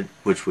Iliad,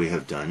 which we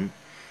have done.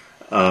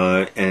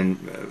 And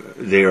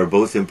they are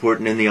both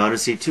important in the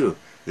Odyssey too.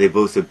 They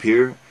both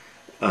appear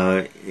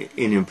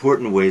in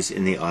important ways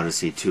in the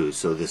Odyssey too.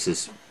 So this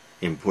is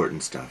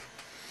important stuff.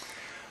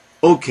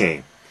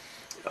 Okay,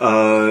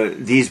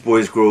 these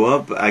boys grow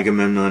up.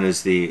 Agamemnon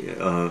is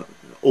the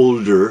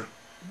older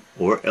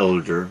or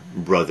elder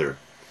brother.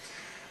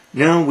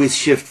 Now we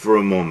shift for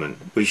a moment.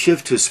 We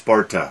shift to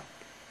Sparta,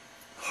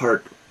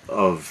 heart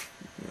of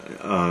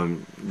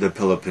the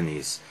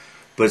Peloponnese.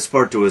 But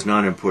Sparta was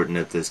not important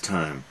at this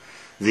time.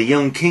 The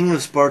young king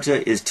of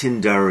Sparta is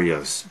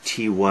Tyndareos,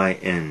 T-Y-N-D-A-R-E-O-S.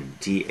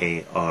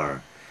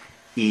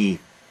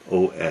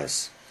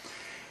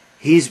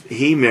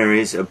 He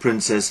marries a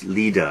princess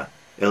Leda,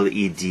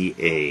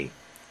 L-E-D-A.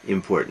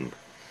 Important.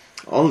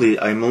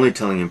 I'm only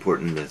telling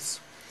important myths.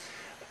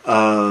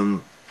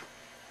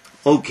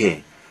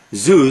 Okay,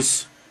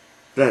 Zeus,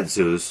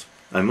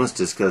 I must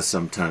discuss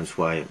sometime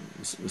why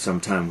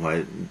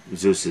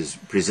Zeus is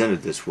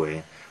presented this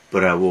way,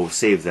 but I will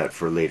save that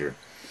for later.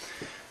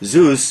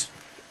 Zeus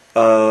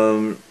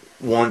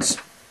wants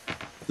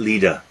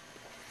Leda.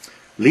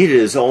 Leda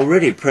is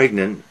already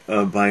pregnant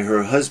by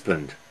her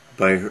husband,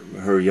 by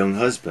her young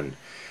husband.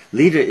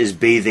 Leda is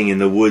bathing in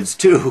the woods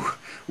too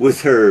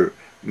with her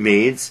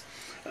maids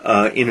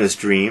in a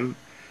stream.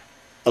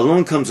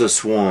 Along comes a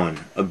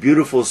swan, a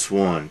beautiful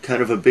swan,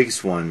 kind of a big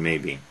swan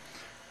maybe.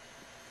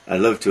 I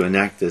love to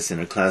enact this in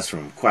a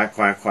classroom. Quack,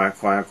 quack, quack,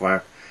 quack,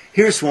 quack.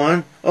 Here,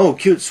 swan. Oh,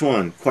 cute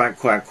swan. Quack,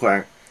 quack,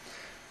 quack.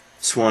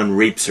 Swan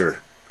rapes her.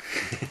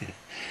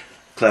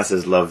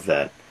 Classes love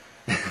that.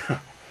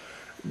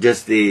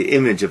 Just the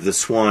image of the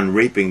swan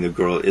raping the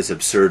girl is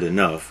absurd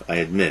enough, I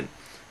admit.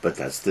 But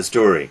that's the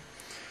story.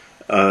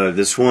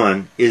 The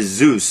swan is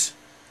Zeus.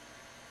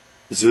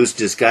 Zeus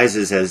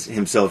disguises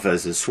himself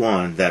as a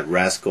swan, that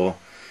rascal.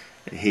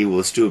 He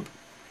will stoop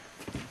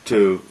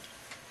to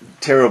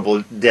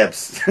terrible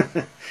depths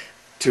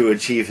to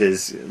achieve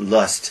his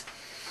lust.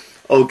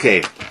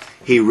 Okay,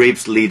 he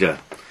rapes Leda.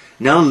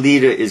 Now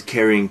Leda is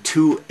carrying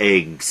 2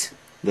 eggs.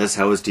 That's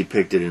how it's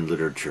depicted in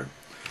literature.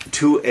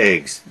 2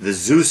 eggs, the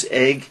Zeus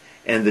egg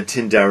and the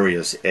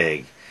Tyndareos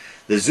egg.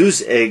 The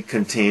Zeus egg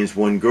contains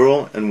 1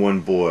 girl and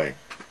 1 boy.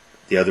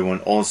 The other one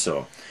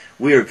also.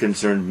 We are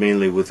concerned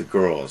mainly with the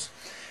girls.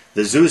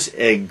 The Zeus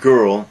egg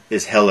girl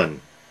is Helen,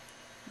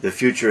 the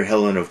future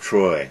Helen of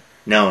Troy,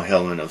 now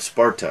Helen of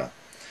Sparta.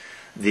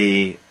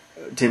 The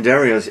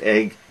Tyndareos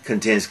egg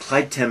contains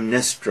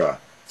Clytemnestra,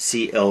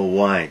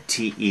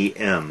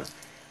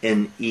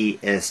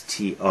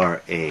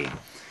 C-L-Y-T-E-M-N-E-S-T-R-A.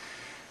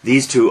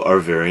 These two are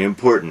very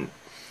important.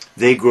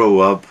 They grow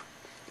up.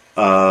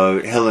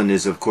 Helen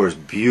is, of course,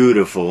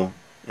 beautiful,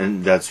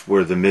 and that's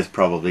where the myth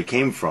probably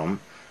came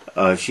from.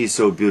 She's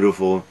so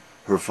beautiful,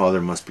 her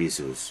father must be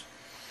Zeus.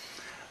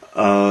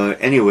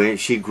 Anyway,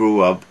 she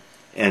grew up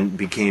and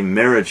became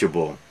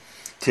marriageable.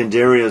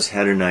 Tyndareos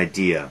had an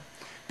idea,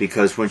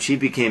 because when she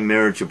became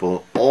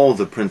marriageable, all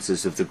the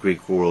princes of the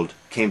Greek world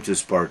came to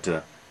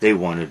Sparta. They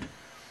wanted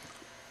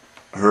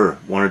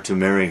to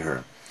marry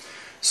her.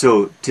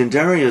 So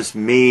Tyndareos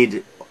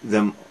made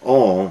them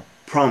all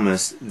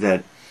promise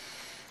that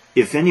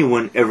if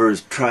anyone ever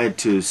tried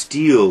to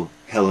steal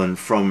Helen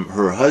from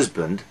her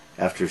husband,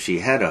 after she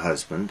had a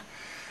husband,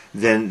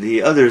 then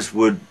the others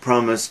would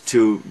promise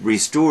to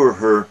restore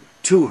her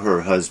to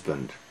her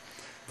husband.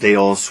 They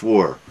all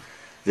swore.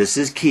 This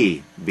is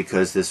key,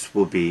 because this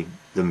will be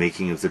the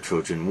making of the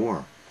Trojan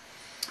War.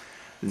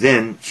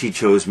 Then she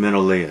chose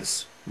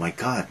Menelaus. My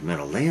God,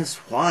 Menelaus?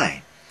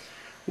 Why?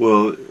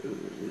 Well,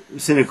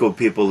 cynical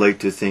people like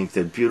to think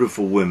that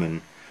beautiful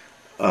women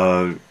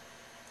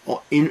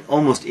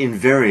almost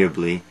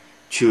invariably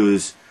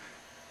choose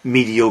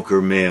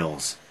mediocre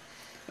males.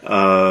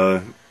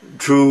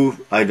 True,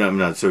 I'm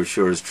not so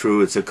sure it's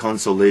true. It's a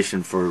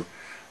consolation for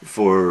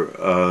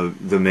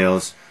the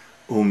males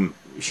whom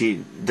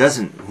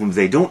whom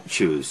they don't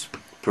choose,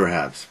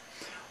 perhaps.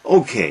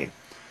 Okay,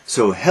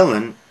 so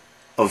Helen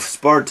of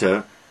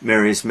Sparta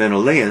marries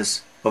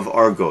Menelaus of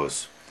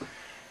Argos.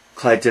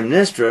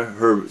 Clytemnestra,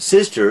 her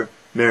sister,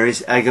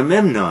 marries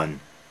Agamemnon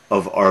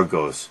of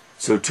Argos.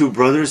 So two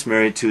brothers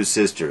marry two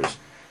sisters.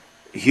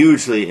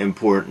 Hugely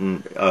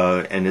important,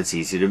 and it's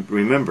easy to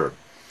remember.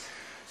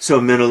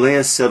 So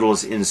Menelaus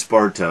settles in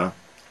Sparta,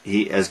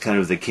 he as kind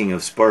of the king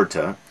of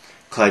Sparta.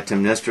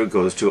 Clytemnestra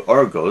goes to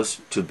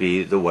Argos to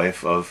be the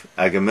wife of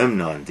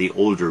Agamemnon, the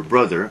older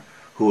brother,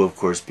 who of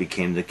course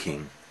became the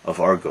king of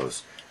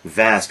Argos.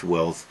 Vast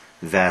wealth,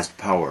 vast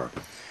power.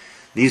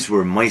 These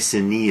were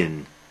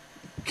Mycenaean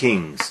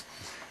kings.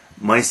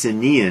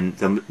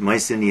 The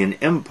Mycenaean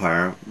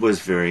Empire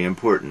was very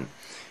important.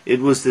 It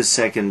was the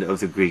second of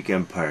the Greek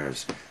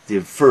empires.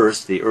 The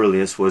first, the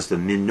earliest, was the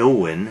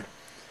Minoan,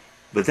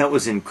 but that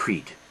was in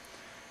Crete,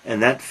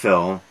 and that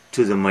fell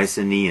to the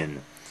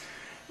Mycenaean.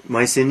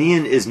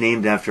 Mycenaean is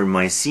named after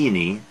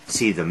Mycenae,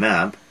 see the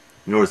map,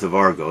 north of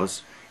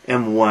Argos,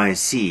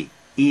 M-Y-C-E-N-A-E.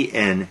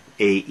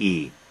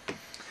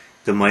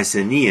 The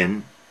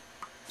Mycenaean,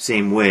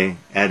 same way,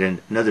 add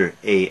another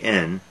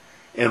A-N,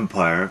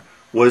 empire,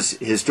 was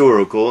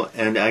historical,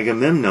 and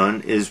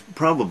Agamemnon is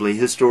probably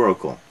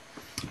historical.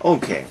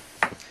 Okay,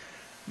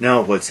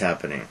 now what's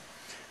happening?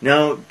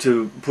 Now,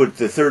 to put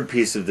the third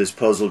piece of this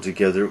puzzle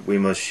together, we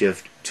must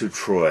shift to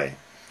Troy.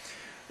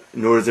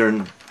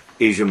 Northern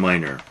Asia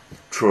Minor.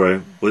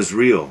 Troy was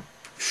real.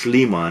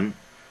 Schliemann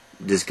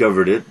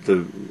discovered it,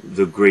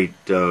 the great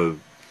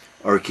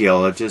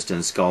archaeologist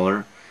and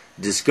scholar,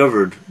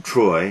 discovered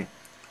Troy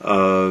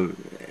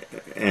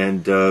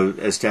and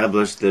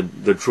established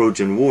that the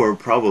Trojan War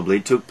probably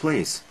took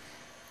place.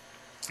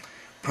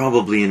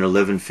 Probably in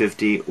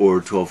 1150 or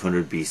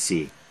 1200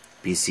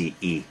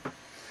 BCE.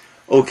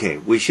 Okay,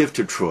 we shift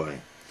to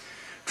Troy.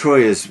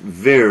 Troy is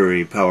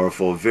very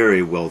powerful,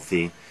 very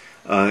wealthy.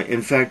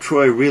 In fact,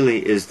 Troy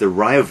really is the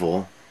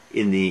rival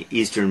in the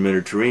Eastern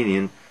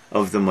Mediterranean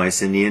of the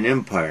Mycenaean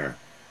Empire,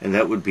 and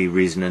that would be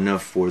reason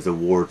enough for the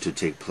war to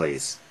take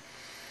place.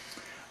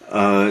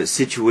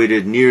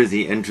 Situated near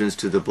the entrance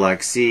to the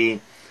Black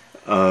Sea,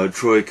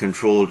 Troy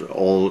controlled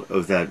all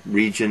of that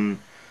region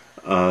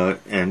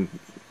and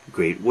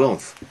great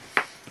wealth.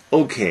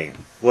 Okay,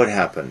 what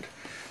happened?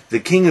 The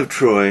king of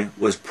Troy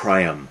was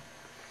Priam.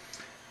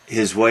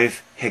 His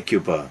wife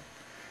Hecuba.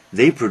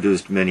 They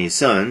produced many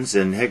sons,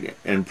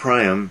 and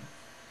Priam,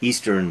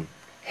 Eastern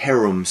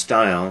harem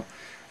style,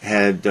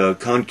 had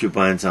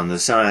concubines on the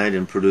side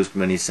and produced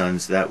many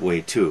sons that way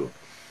too.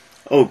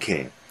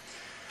 Okay.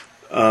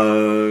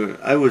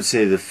 I would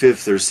say the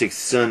fifth or sixth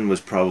son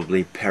was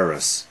probably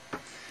Paris.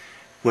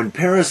 When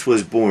Paris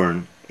was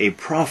born, a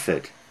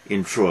prophet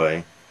in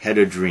Troy had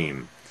a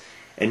dream.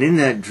 And in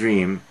that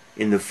dream,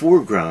 in the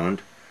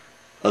foreground,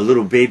 a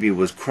little baby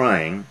was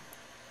crying,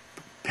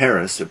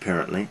 Paris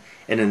apparently,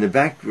 and in the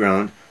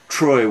background,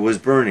 Troy was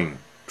burning.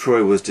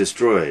 Troy was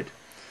destroyed.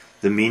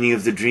 The meaning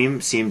of the dream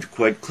seemed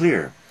quite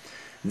clear.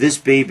 This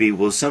baby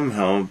will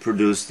somehow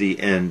produce the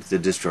end, the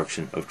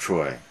destruction of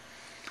Troy.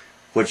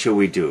 What shall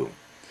we do?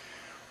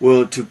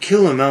 Well, to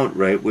kill him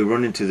outright, we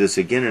run into this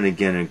again and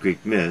again in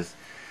Greek myth.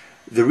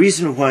 There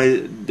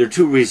are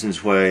two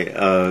reasons why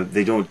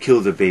they don't kill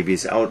the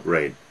babies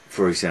outright.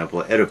 For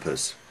example,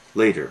 Oedipus,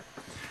 later.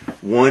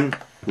 One,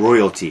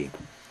 royalty.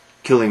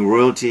 Killing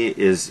royalty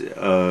is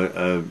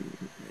a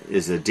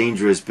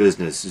dangerous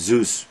business.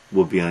 Zeus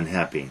will be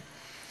unhappy.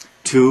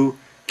 Two,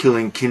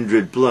 killing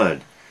kindred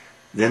blood.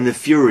 Then the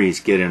Furies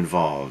get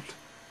involved.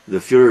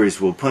 The Furies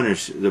will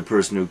punish the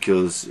person who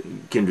kills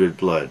kindred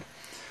blood.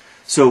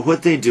 So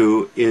what they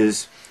do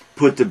is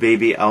put the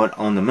baby out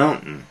on the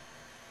mountain.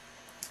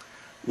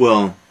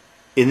 Well,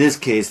 in this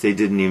case, they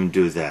didn't even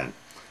do that.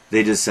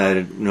 They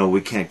decided, no,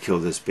 we can't kill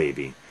this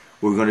baby.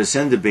 We're going to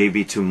send the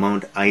baby to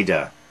Mount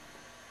Ida,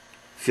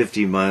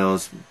 50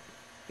 miles,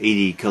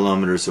 80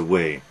 kilometers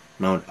away,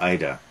 Mount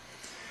Ida.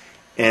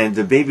 And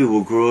the baby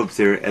will grow up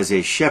there as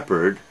a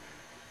shepherd,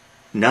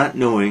 not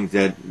knowing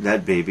that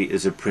that baby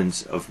is a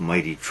prince of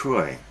mighty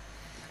Troy.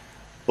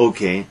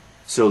 Okay,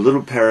 so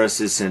little Paris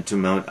is sent to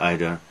Mount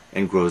Ida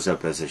and grows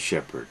up as a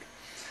shepherd.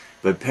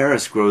 But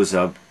Paris grows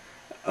up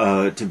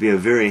to be a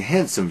very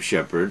handsome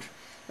shepherd,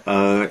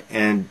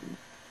 and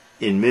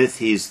in myth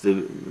he's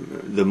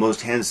the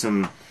most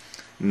handsome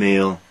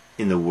male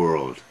in the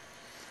world.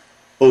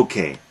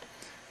 Okay,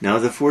 now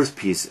the fourth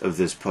piece of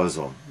this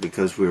puzzle,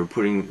 because we're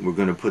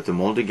going to put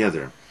them all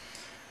together.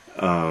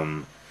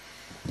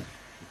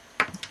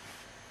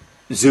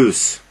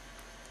 Zeus.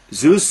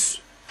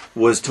 Zeus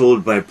was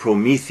told by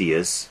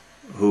Prometheus,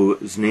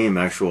 whose name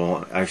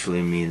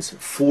actually means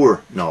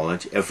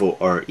foreknowledge,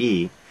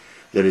 F-O-R-E,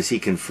 that is, he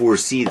can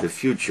foresee the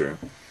future,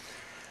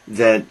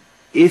 that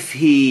if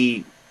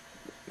he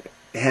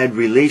had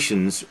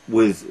relations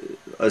with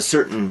a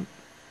certain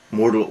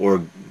mortal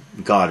or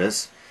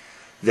goddess,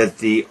 that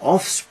the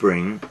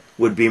offspring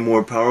would be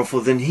more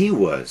powerful than he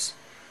was.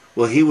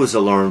 Well, he was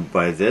alarmed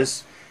by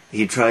this.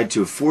 He tried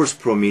to force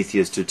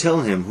Prometheus to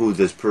tell him who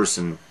this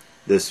person,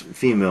 this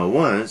female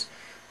was.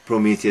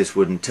 Prometheus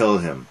wouldn't tell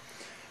him.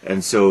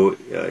 And so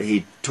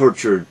he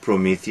tortured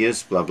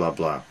Prometheus, blah, blah,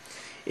 blah.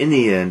 In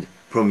the end,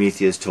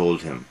 Prometheus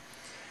told him,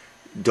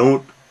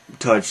 don't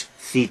touch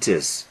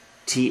Thetis,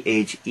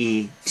 Thetis.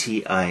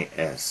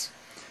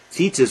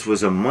 Thetis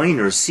was a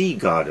minor sea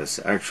goddess,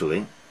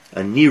 actually,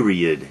 a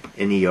Nereid,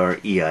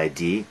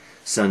 Nereid,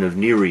 son of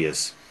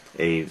Nereus,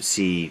 a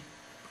sea,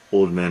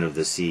 old man of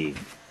the sea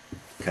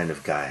kind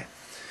of guy.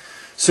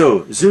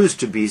 So Zeus,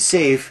 to be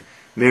safe,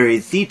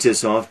 married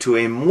Thetis off to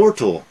a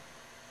mortal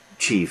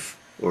chief,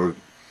 or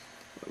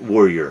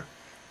warrior,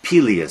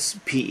 Peleus,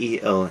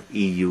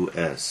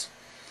 P-E-L-E-U-S,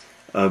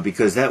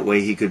 because that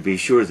way he could be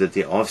sure that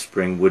the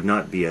offspring would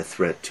not be a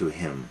threat to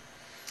him.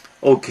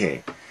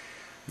 Okay,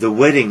 the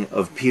wedding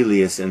of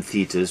Peleus and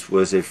Thetis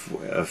was a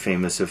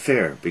famous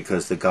affair,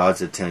 because the gods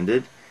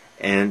attended,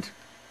 and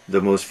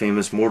the most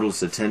famous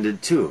mortals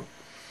attended too.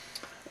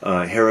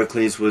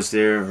 Heracles was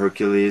there,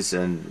 Hercules,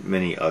 and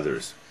many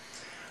others.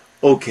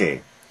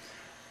 Okay,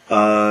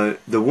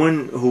 the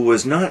one who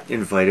was not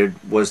invited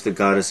was the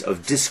goddess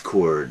of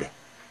discord,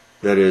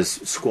 that is,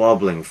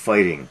 squabbling,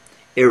 fighting,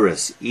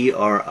 Eris,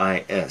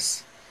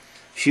 E-R-I-S.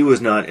 She was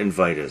not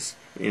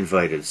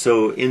invited.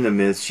 So in the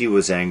myth, she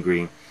was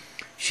angry.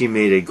 She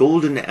made a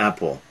golden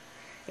apple,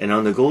 and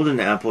on the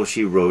golden apple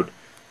she wrote,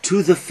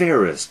 "To the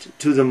fairest,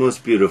 to the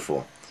most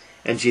beautiful,"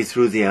 and she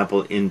threw the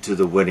apple into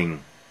the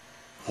wedding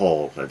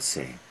hall, let's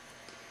say.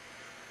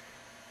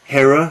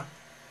 Hera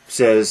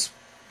says,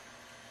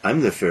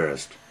 "I'm the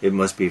fairest, it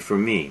must be for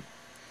me."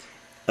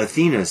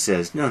 Athena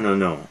says, "No, no,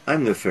 no,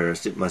 I'm the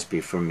fairest, it must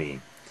be for me."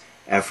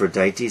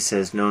 Aphrodite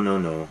says, "No, no,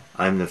 no,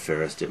 I'm the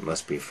fairest, it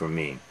must be for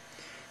me."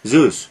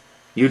 Zeus,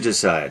 you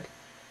decide.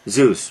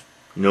 Zeus,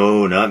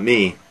 "No, not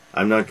me.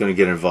 I'm not going to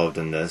get involved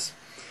in this.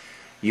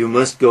 You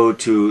must go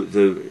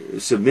to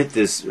submit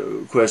this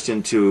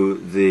question to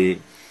the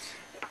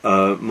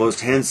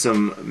most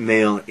handsome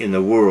male in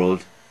the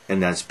world,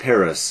 and that's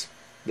Paris,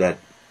 that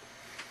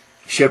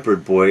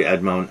shepherd boy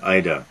at Mount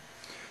Ida."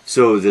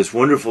 So this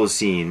wonderful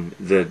scene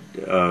that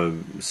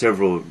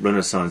several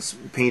Renaissance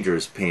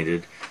painters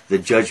painted, the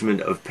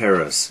Judgment of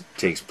Paris,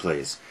 takes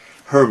place.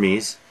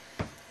 Hermes,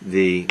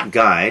 the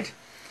guide,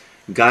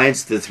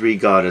 guides the three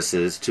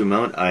goddesses to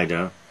Mount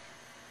Ida,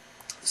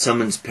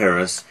 summons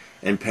Paris,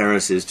 and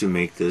Paris is to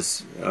make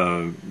this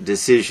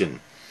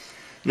decision.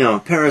 Now,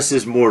 Paris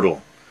is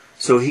mortal,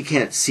 so he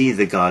can't see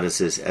the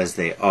goddesses as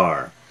they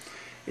are.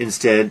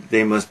 Instead,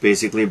 they must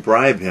basically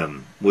bribe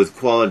him with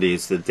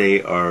qualities that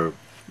they are,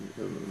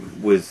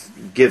 with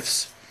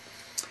gifts.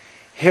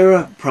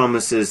 Hera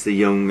promises the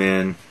young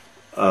man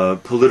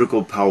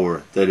political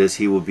power, that is,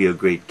 he will be a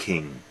great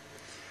king.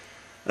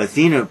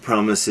 Athena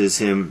promises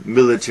him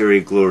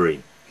military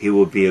glory, he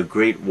will be a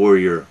great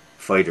warrior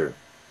fighter.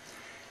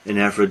 And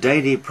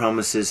Aphrodite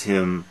promises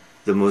him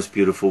the most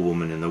beautiful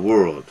woman in the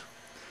world.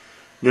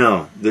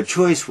 Now, the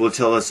choice will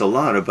tell us a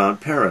lot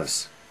about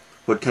Paris.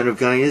 What kind of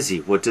guy is he?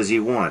 What does he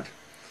want?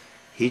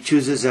 He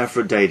chooses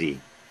Aphrodite.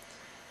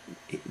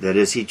 That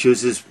is, he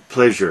chooses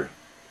pleasure,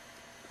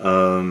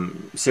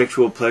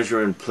 sexual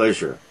pleasure and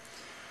pleasure.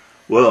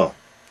 Well,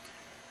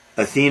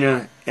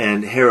 Athena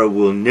and Hera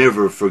will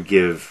never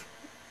forgive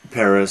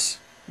Paris,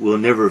 will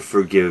never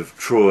forgive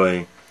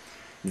Troy.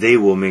 They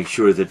will make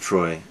sure that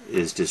Troy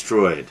is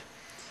destroyed.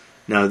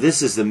 Now,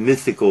 this is the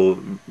mythical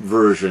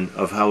version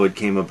of how it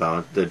came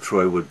about that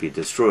Troy would be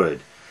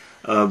destroyed.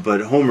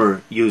 But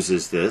Homer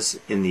uses this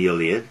in the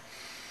Iliad.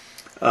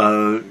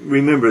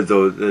 Remember,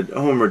 though, that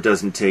Homer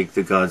doesn't take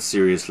the gods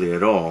seriously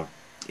at all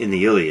in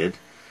the Iliad.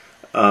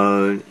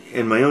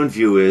 And my own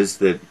view is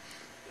that,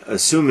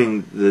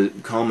 assuming the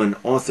common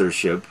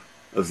authorship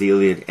of the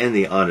Iliad and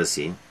the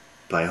Odyssey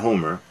by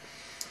Homer,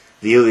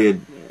 the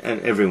Iliad,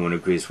 and everyone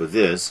agrees with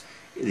this,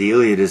 the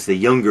Iliad is the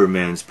younger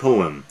man's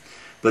poem.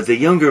 But the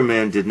younger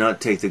man did not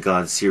take the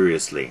gods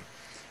seriously.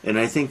 And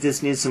I think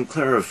this needs some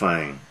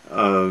clarifying.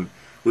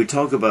 We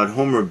talk about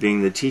Homer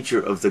being the teacher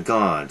of the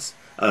gods.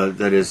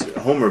 That is,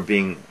 Homer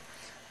being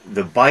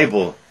the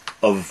Bible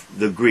of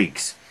the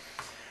Greeks.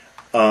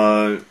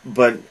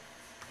 But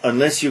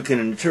unless you can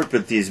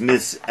interpret these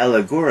myths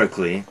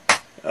allegorically,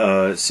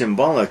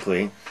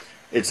 symbolically,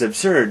 it's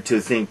absurd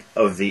to think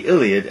of the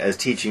Iliad as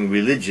teaching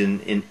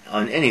religion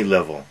on any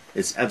level.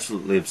 It's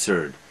absolutely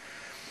absurd.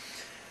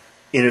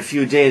 In a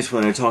few days,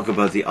 when I talk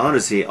about the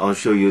Odyssey, I'll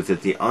show you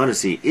that the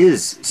Odyssey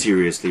is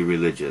seriously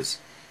religious.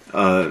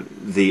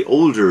 The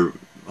older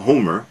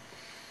Homer,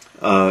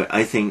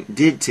 I think,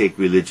 did take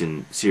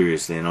religion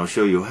seriously, and I'll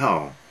show you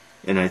how.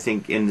 And I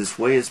think in this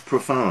way it's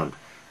profound.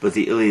 But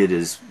the Iliad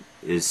is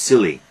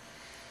silly,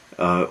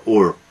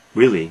 or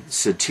really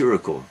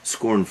satirical,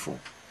 scornful.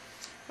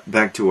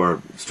 Back to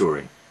our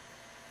story.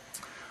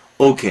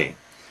 Okay,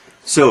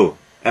 so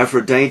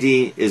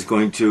Aphrodite is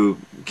going to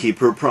keep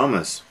her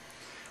promise.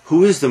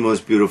 Who is the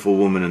most beautiful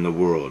woman in the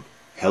world?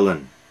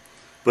 Helen.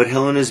 But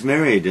Helen is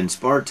married in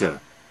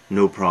Sparta.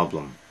 No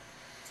problem.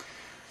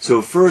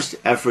 So first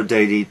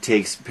Aphrodite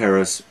takes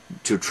Paris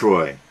to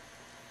Troy,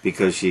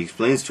 because she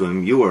explains to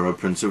him, "You are a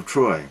prince of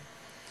Troy."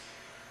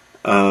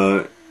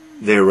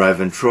 They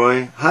arrive in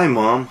Troy. "Hi,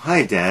 Mom.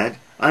 Hi, Dad.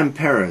 I'm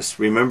Paris.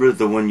 Remember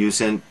the one you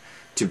sent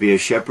to be a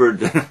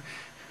shepherd?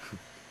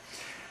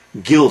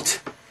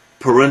 Guilt,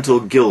 parental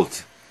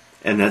guilt.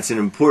 And that's an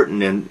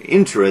important and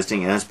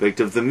interesting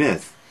aspect of the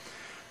myth.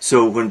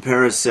 So when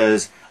Paris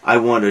says, I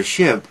want a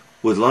ship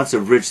with lots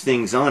of rich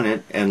things on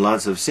it and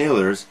lots of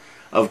sailors,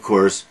 of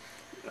course,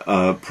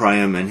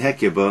 Priam and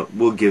Hecuba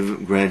will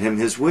grant him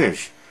his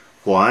wish.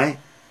 Why?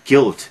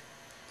 Guilt.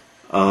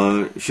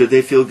 Should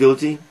they feel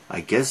guilty?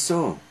 I guess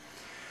so.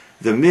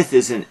 The myth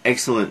is an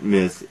excellent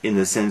myth in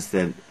the sense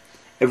that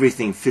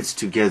everything fits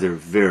together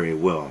very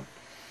well.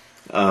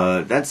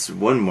 That's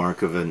one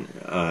mark of an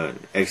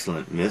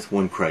excellent myth,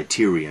 one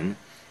criterion.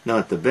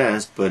 Not the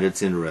best, but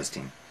it's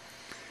interesting.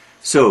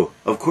 So,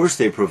 of course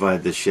they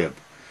provide the ship.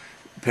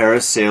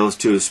 Paris sails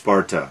to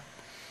Sparta.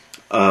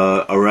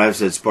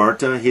 Arrives at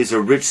Sparta. He's a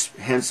rich,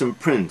 handsome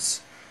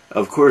prince.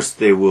 Of course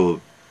they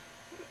will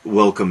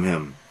welcome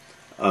him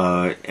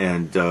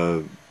and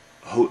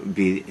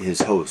be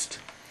his host.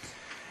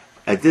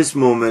 At this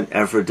moment,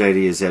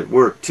 Aphrodite is at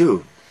work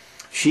too.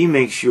 She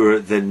makes sure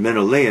that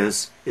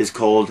Menelaus is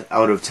called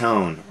out of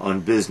town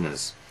on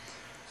business.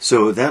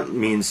 So that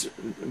means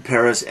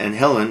Paris and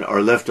Helen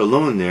are left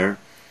alone there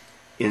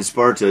in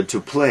Sparta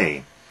to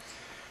play.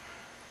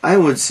 I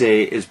would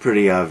say it's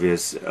pretty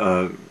obvious.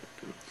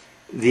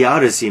 The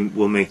Odyssey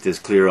will make this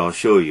clear, I'll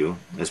show you,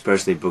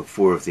 especially Book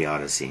 4 of the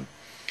Odyssey.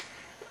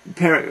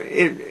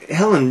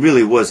 Helen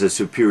really was a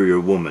superior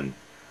woman.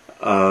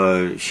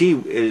 She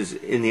is,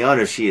 in the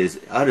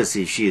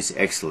Odyssey, she is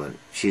excellent.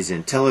 She's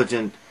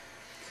intelligent.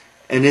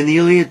 And in the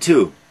Iliad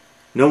too.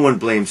 No one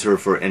blames her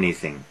for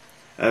anything.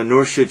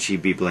 Nor should she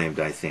be blamed,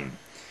 I think.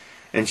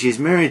 And she's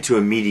married to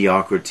a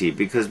mediocrity,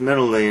 because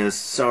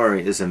Menelaus,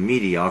 is a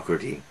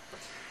mediocrity.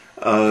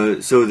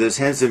 So this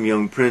handsome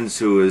young prince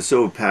who is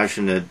so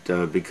passionate,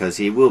 because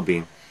he will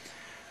be,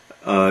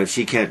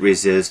 she can't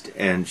resist,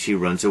 and she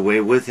runs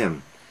away with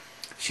him.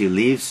 She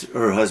leaves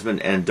her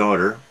husband and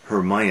daughter,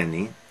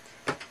 Hermione,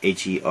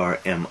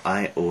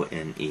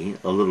 Hermione,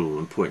 a little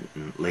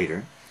important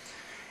later,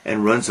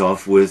 and runs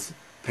off with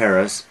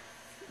Paris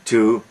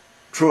to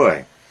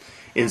Troy.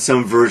 In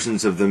some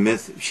versions of the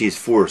myth, she's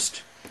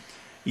forced.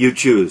 You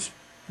choose.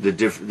 The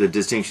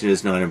distinction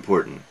is not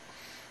important.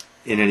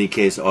 In any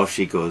case, off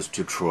she goes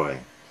to Troy.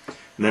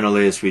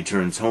 Menelaus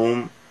returns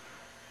home.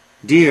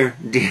 Dear,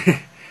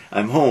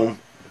 I'm home.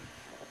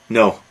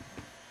 No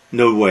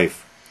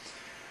wife.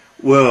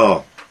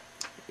 Well,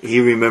 he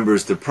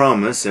remembers the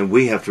promise, and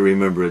we have to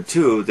remember it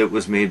too, that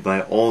was made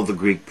by all the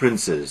Greek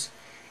princes.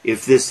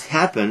 If this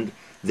happened,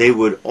 they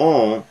would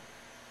all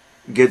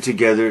get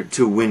together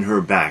to win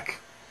her back.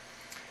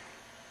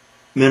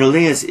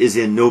 Menelaus is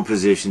in no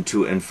position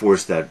to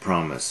enforce that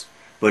promise,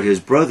 but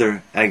his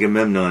brother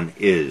Agamemnon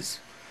is.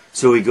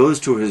 So he goes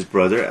to his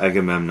brother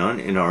Agamemnon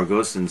in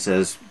Argos and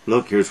says,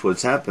 look, here's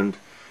what's happened.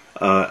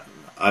 I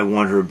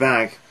want her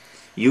back.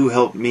 You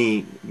help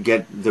me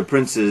get the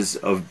princes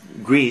of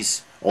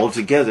Greece all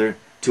together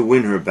to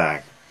win her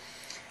back.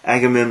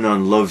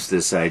 Agamemnon loves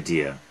this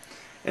idea.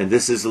 And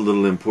this is a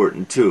little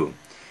important too.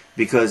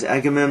 Because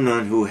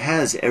Agamemnon, who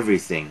has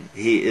everything,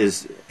 he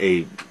is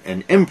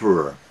an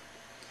emperor,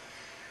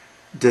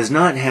 does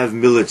not have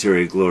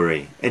military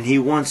glory, and he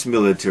wants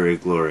military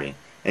glory.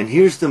 And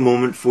here's the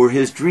moment for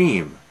his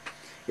dream.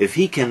 If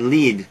he can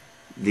lead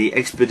the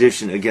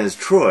expedition against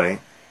Troy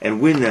and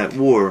win that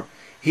war,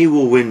 he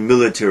will win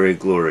military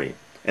glory.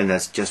 And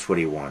that's just what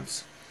he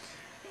wants.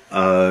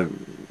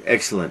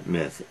 Excellent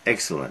myth.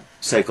 Excellent.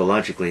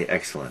 Psychologically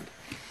excellent.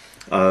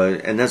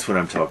 And that's what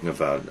I'm talking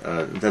about.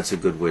 That's a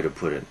good way to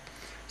put it.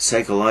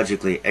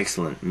 Psychologically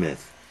excellent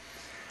myth.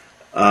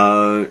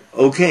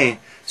 Okay,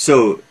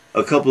 so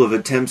a couple of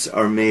attempts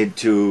are made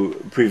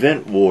to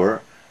prevent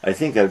war. I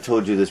think I've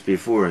told you this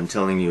before in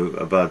telling you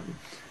about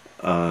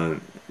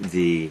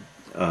the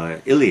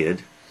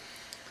Iliad.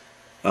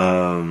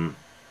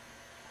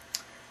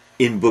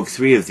 In Book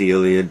 3 of the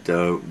Iliad,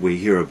 we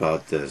hear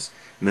about this.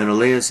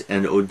 Menelaus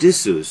and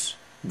Odysseus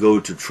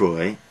go to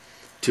Troy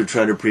to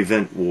try to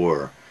prevent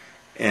war.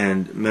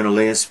 And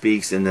Menelaus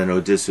speaks, and then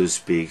Odysseus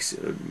speaks,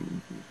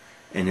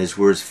 and his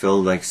words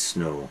fell like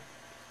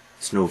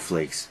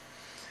snowflakes.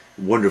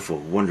 Wonderful,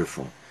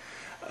 wonderful.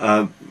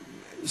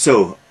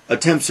 So,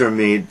 attempts are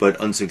made, but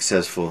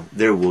unsuccessful.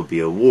 There will be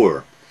a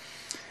war.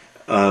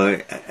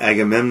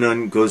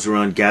 Agamemnon goes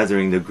around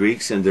gathering the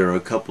Greeks, and there are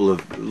a couple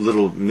of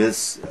little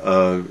myths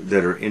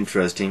that are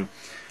interesting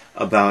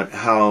about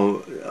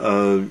how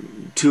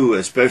two,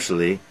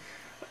 especially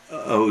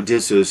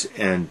Odysseus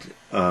and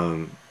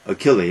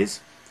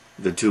Achilles,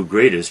 the two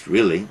greatest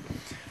really,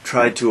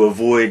 tried to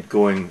avoid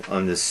going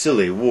on this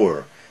silly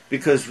war,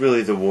 because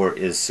really the war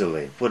is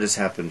silly. What has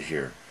happened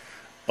here?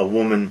 A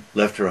woman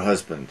left her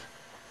husband.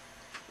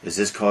 Is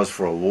this cause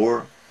for a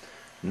war?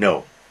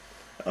 No.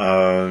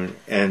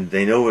 And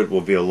they know it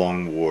will be a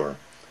long war.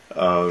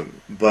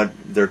 But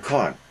they're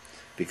caught,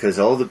 because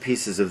all the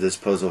pieces of this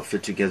puzzle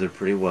fit together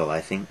pretty well,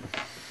 I think.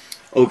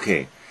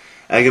 Okay,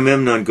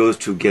 Agamemnon goes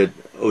to get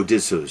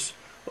Odysseus.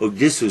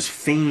 Odysseus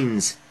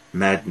feigns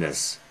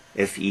madness,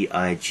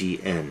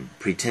 F-E-I-G-N,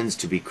 pretends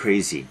to be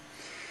crazy.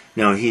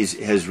 Now he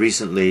has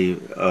recently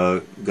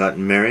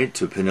gotten married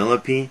to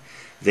Penelope.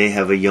 They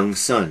have a young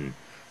son,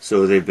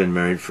 so they've been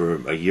married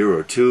for a year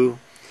or two.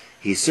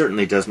 He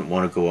certainly doesn't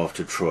want to go off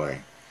to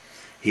Troy.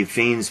 He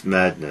feigns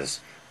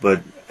madness,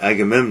 but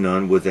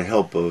Agamemnon, with the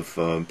help of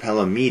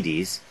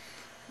Palamedes,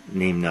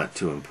 name not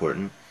too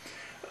important,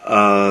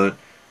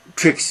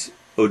 tricks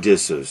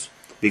Odysseus,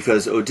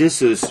 because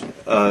Odysseus,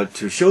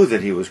 to show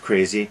that he was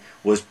crazy,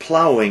 was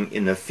plowing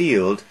in the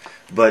field,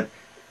 but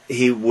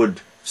he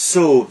would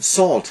sow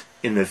salt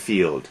in the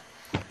field.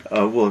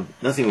 Well,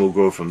 nothing will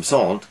grow from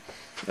salt.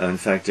 In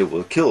fact, it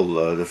will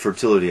kill the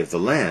fertility of the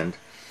land.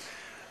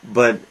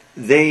 But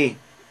they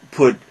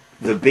put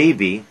the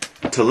baby,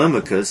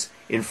 Telemachus,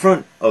 in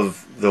front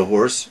of the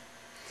horse,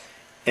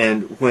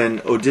 and when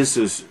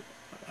Odysseus,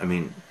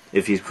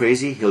 if he's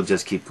crazy, he'll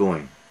just keep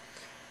going.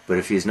 But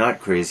if he's not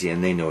crazy,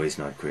 and they know he's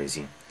not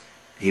crazy,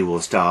 he will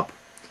stop.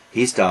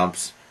 He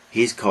stops,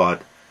 he's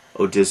caught,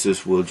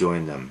 Odysseus will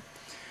join them.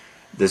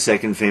 The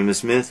second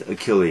famous myth,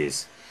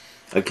 Achilles.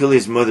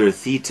 Achilles' mother,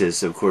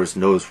 Thetis, of course,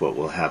 knows what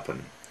will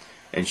happen,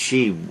 and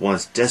she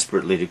wants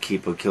desperately to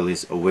keep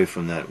Achilles away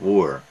from that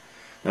war.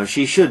 Now,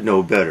 she should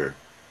know better,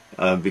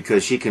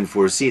 because she can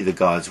foresee the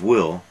gods'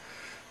 will,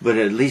 but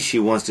at least she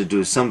wants to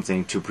do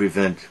something to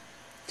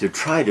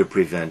try to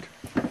prevent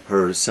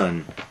her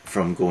son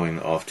from going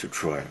off to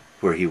Troy,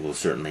 where he will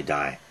certainly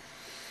die.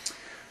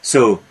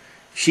 So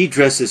she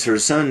dresses her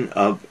son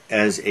up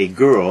as a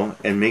girl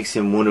and makes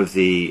him one of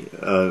the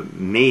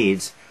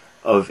maids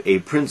of a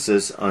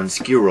princess on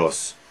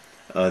Skyros,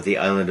 the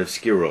island of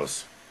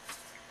Skyros.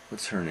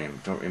 What's her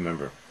name? Don't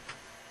remember.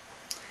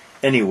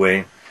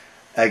 Anyway,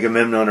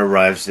 Agamemnon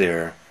arrives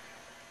there.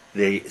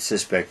 They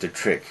suspect a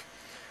trick.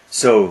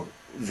 So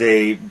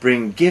they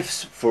bring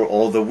gifts for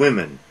all the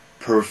women.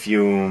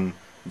 Perfume,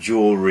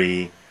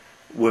 jewelry,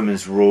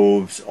 women's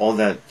robes, all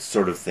that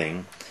sort of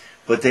thing.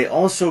 But they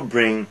also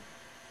bring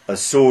a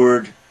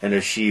sword and a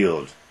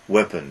shield,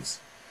 weapons.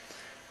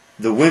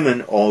 The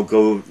women all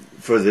go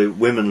for the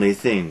womanly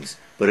things,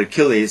 but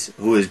Achilles,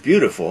 who is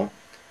beautiful,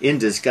 in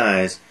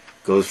disguise,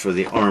 goes for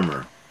the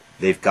armor.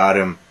 They've got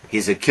him.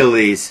 He's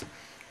Achilles,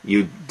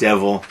 you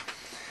devil.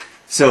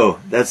 So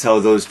that's how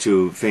those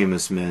two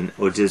famous men,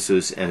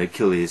 Odysseus and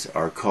Achilles,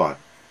 are caught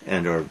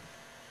and are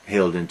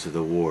hailed into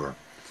the war.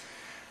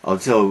 I'll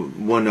tell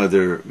one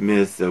other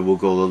myth that we'll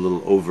go a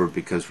little over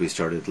because we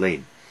started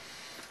late.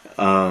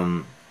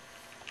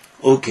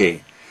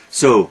 Okay,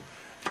 so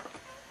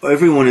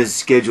everyone is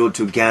scheduled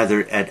to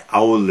gather at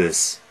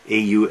Aulis,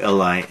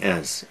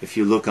 A-U-L-I-S. If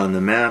you look on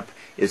the map,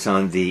 it's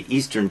on the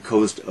eastern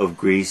coast of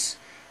Greece,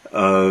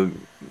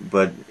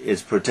 but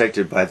it's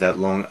protected by that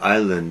long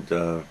island,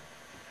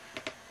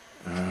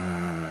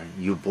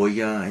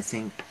 Euboea, I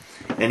think.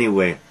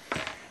 Anyway,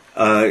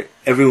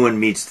 everyone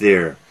meets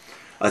there.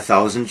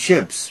 1,000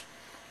 ships,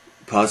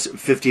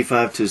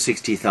 55 to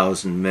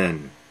 60,000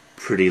 men.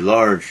 Pretty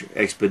large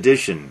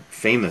expedition,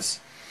 famous.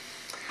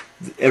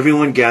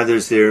 Everyone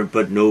gathers there,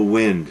 but no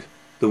wind.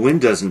 The wind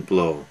doesn't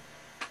blow.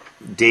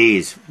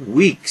 Days,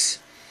 weeks.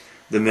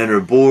 The men are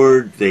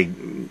bored, they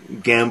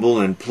gamble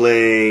and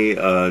play,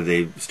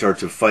 they start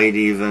to fight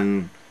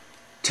even.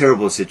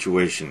 Terrible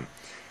situation.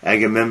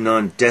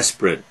 Agamemnon,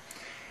 desperate,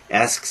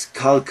 asks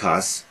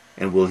Calchas,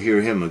 and we'll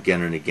hear him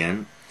again and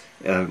again,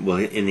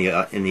 in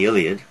the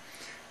Iliad.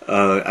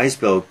 I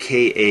spell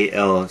Kalchas,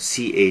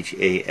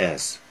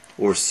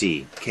 or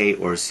C. K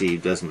or C,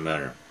 doesn't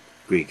matter.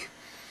 Greek.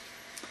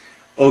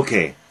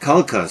 Okay,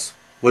 Calchas,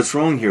 what's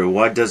wrong here?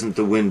 Why doesn't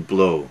the wind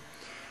blow?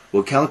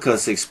 Well,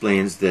 Calchas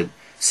explains that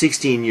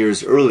 16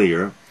 years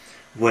earlier,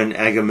 when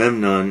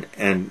Agamemnon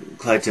and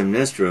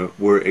Clytemnestra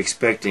were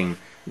expecting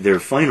their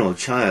final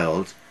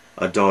child,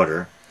 a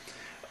daughter,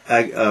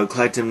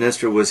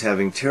 Clytemnestra was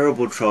having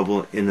terrible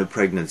trouble in the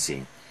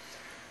pregnancy.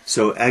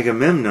 So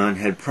Agamemnon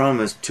had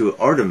promised to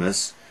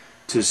Artemis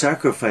to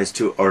sacrifice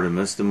to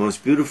Artemis the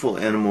most beautiful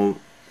animal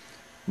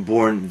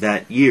born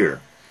that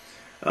year.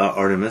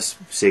 Artemis,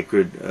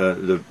 sacred,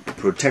 the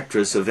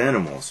protectress of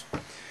animals.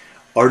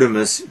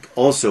 Artemis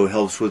also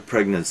helps with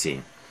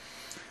pregnancy.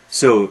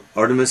 So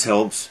Artemis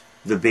helps,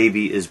 the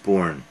baby is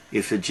born,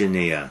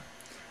 Iphigenia.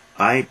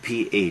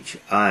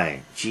 Iphigenia.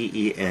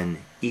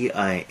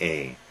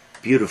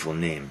 Beautiful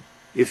name,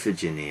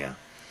 Iphigenia.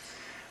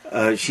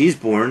 She's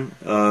born,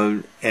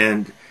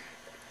 and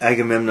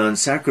Agamemnon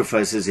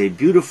sacrifices a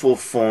beautiful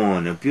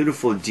fawn, a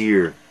beautiful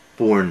deer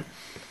born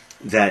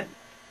that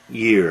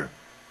year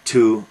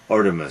to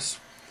Artemis.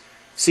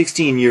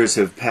 16 years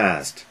have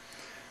passed.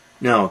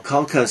 Now,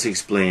 Calchas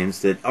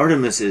explains that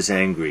Artemis is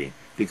angry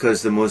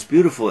because the most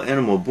beautiful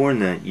animal born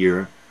that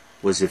year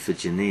was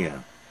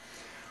Iphigenia.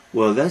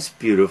 Well, that's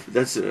beautiful.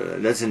 That's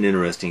an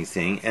interesting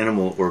thing.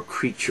 Animal or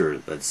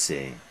creature, let's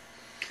say.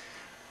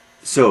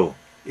 So,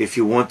 if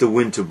you want the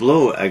wind to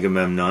blow,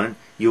 Agamemnon,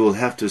 you will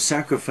have to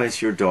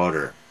sacrifice your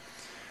daughter.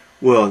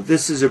 Well,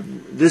 this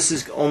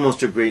is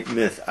almost a great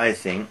myth, I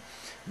think,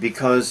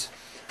 because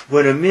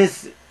when a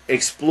myth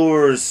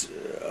explores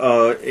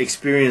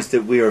experience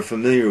that we are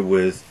familiar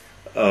with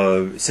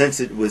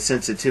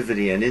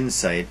sensitivity and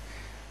insight,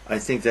 I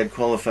think that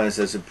qualifies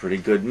as a pretty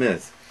good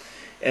myth.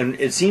 And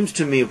it seems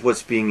to me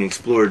what's being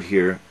explored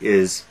here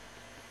is,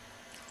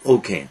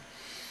 okay,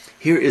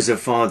 here is a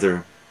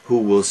father who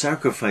will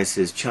sacrifice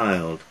his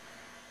child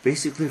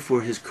basically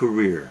for his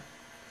career.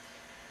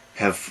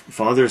 Have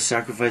fathers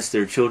sacrificed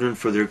their children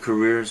for their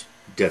careers?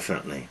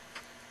 Definitely.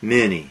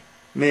 Many,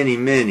 many,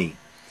 many.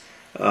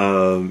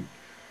 I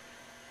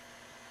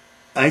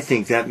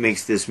think that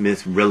makes this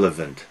myth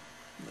relevant,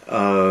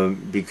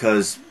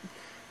 because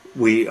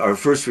our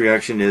first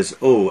reaction is,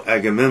 oh,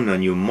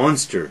 Agamemnon, you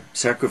monster,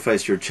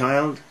 sacrifice your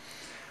child?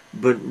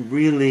 But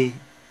really,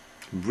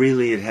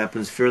 really it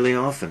happens fairly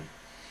often.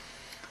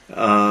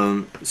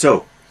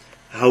 So,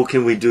 how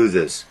can we do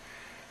this?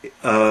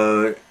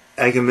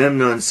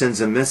 Agamemnon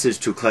sends a message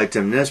to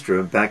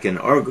Clytemnestra back in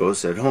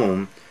Argos at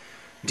home.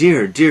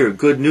 Dear, dear,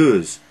 good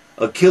news.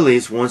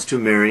 Achilles wants to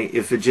marry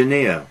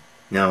Iphigenia.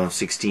 Now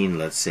 16,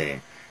 let's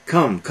say.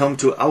 Come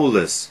to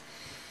Aulis.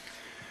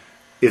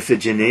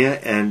 Iphigenia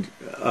and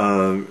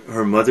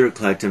her mother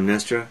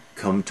Clytemnestra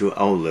come to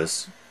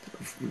Aulis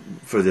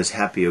for this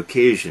happy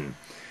occasion.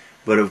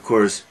 But of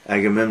course,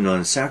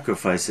 Agamemnon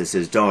sacrifices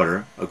his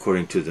daughter,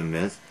 according to the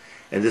myth,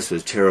 and this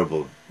was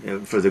terrible.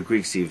 For the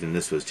Greeks even,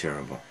 this was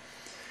terrible.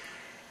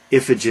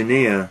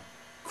 Iphigenia,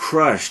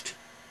 crushed,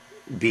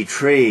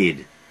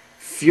 betrayed,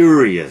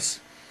 furious,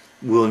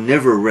 will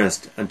never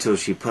rest until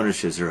she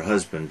punishes her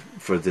husband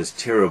for this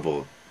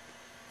terrible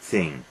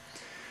thing.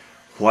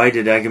 Why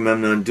did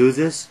Agamemnon do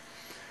this?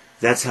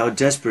 That's how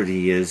desperate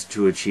he is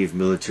to achieve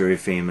military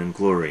fame and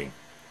glory.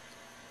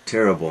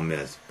 Terrible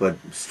myth, but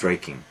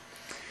striking.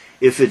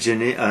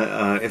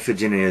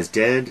 Iphigenia is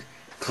dead.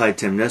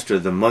 Clytemnestra,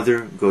 the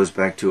mother, goes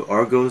back to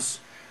Argos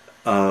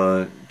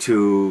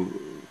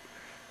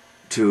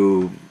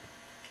to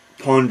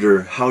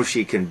ponder how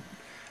she can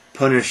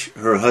punish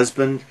her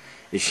husband.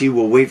 She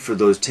will wait for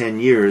those 10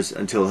 years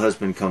until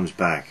husband comes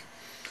back.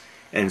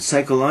 And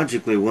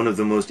psychologically, one of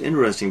the most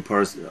interesting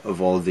parts of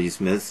all these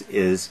myths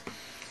is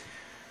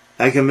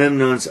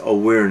Agamemnon's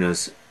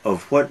awareness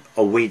of what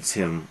awaits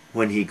him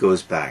when he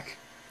goes back.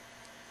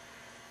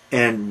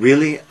 And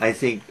really, I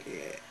think,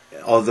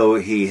 although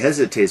he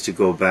hesitates to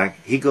go back,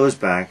 he goes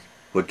back.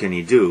 What can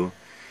he do?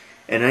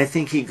 And I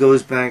think he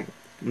goes back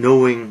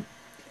knowing,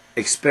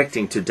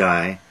 expecting to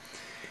die.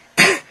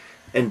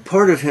 And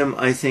part of him,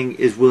 I think,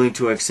 is willing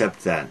to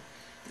accept that.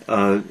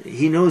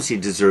 He knows he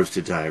deserves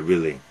to die,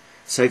 really.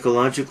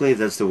 Psychologically,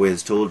 that's the way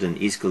it's told in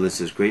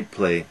Aeschylus' great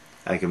play,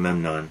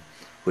 Agamemnon,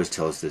 which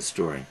tells this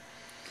story.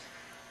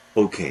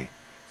 Okay,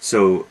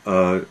 so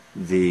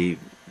the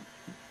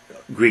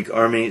Greek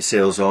army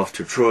sails off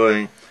to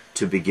Troy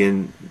to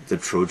begin the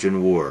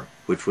Trojan War,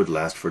 which would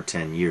last for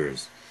 10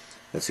 years.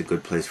 That's a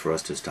good place for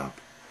us to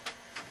stop.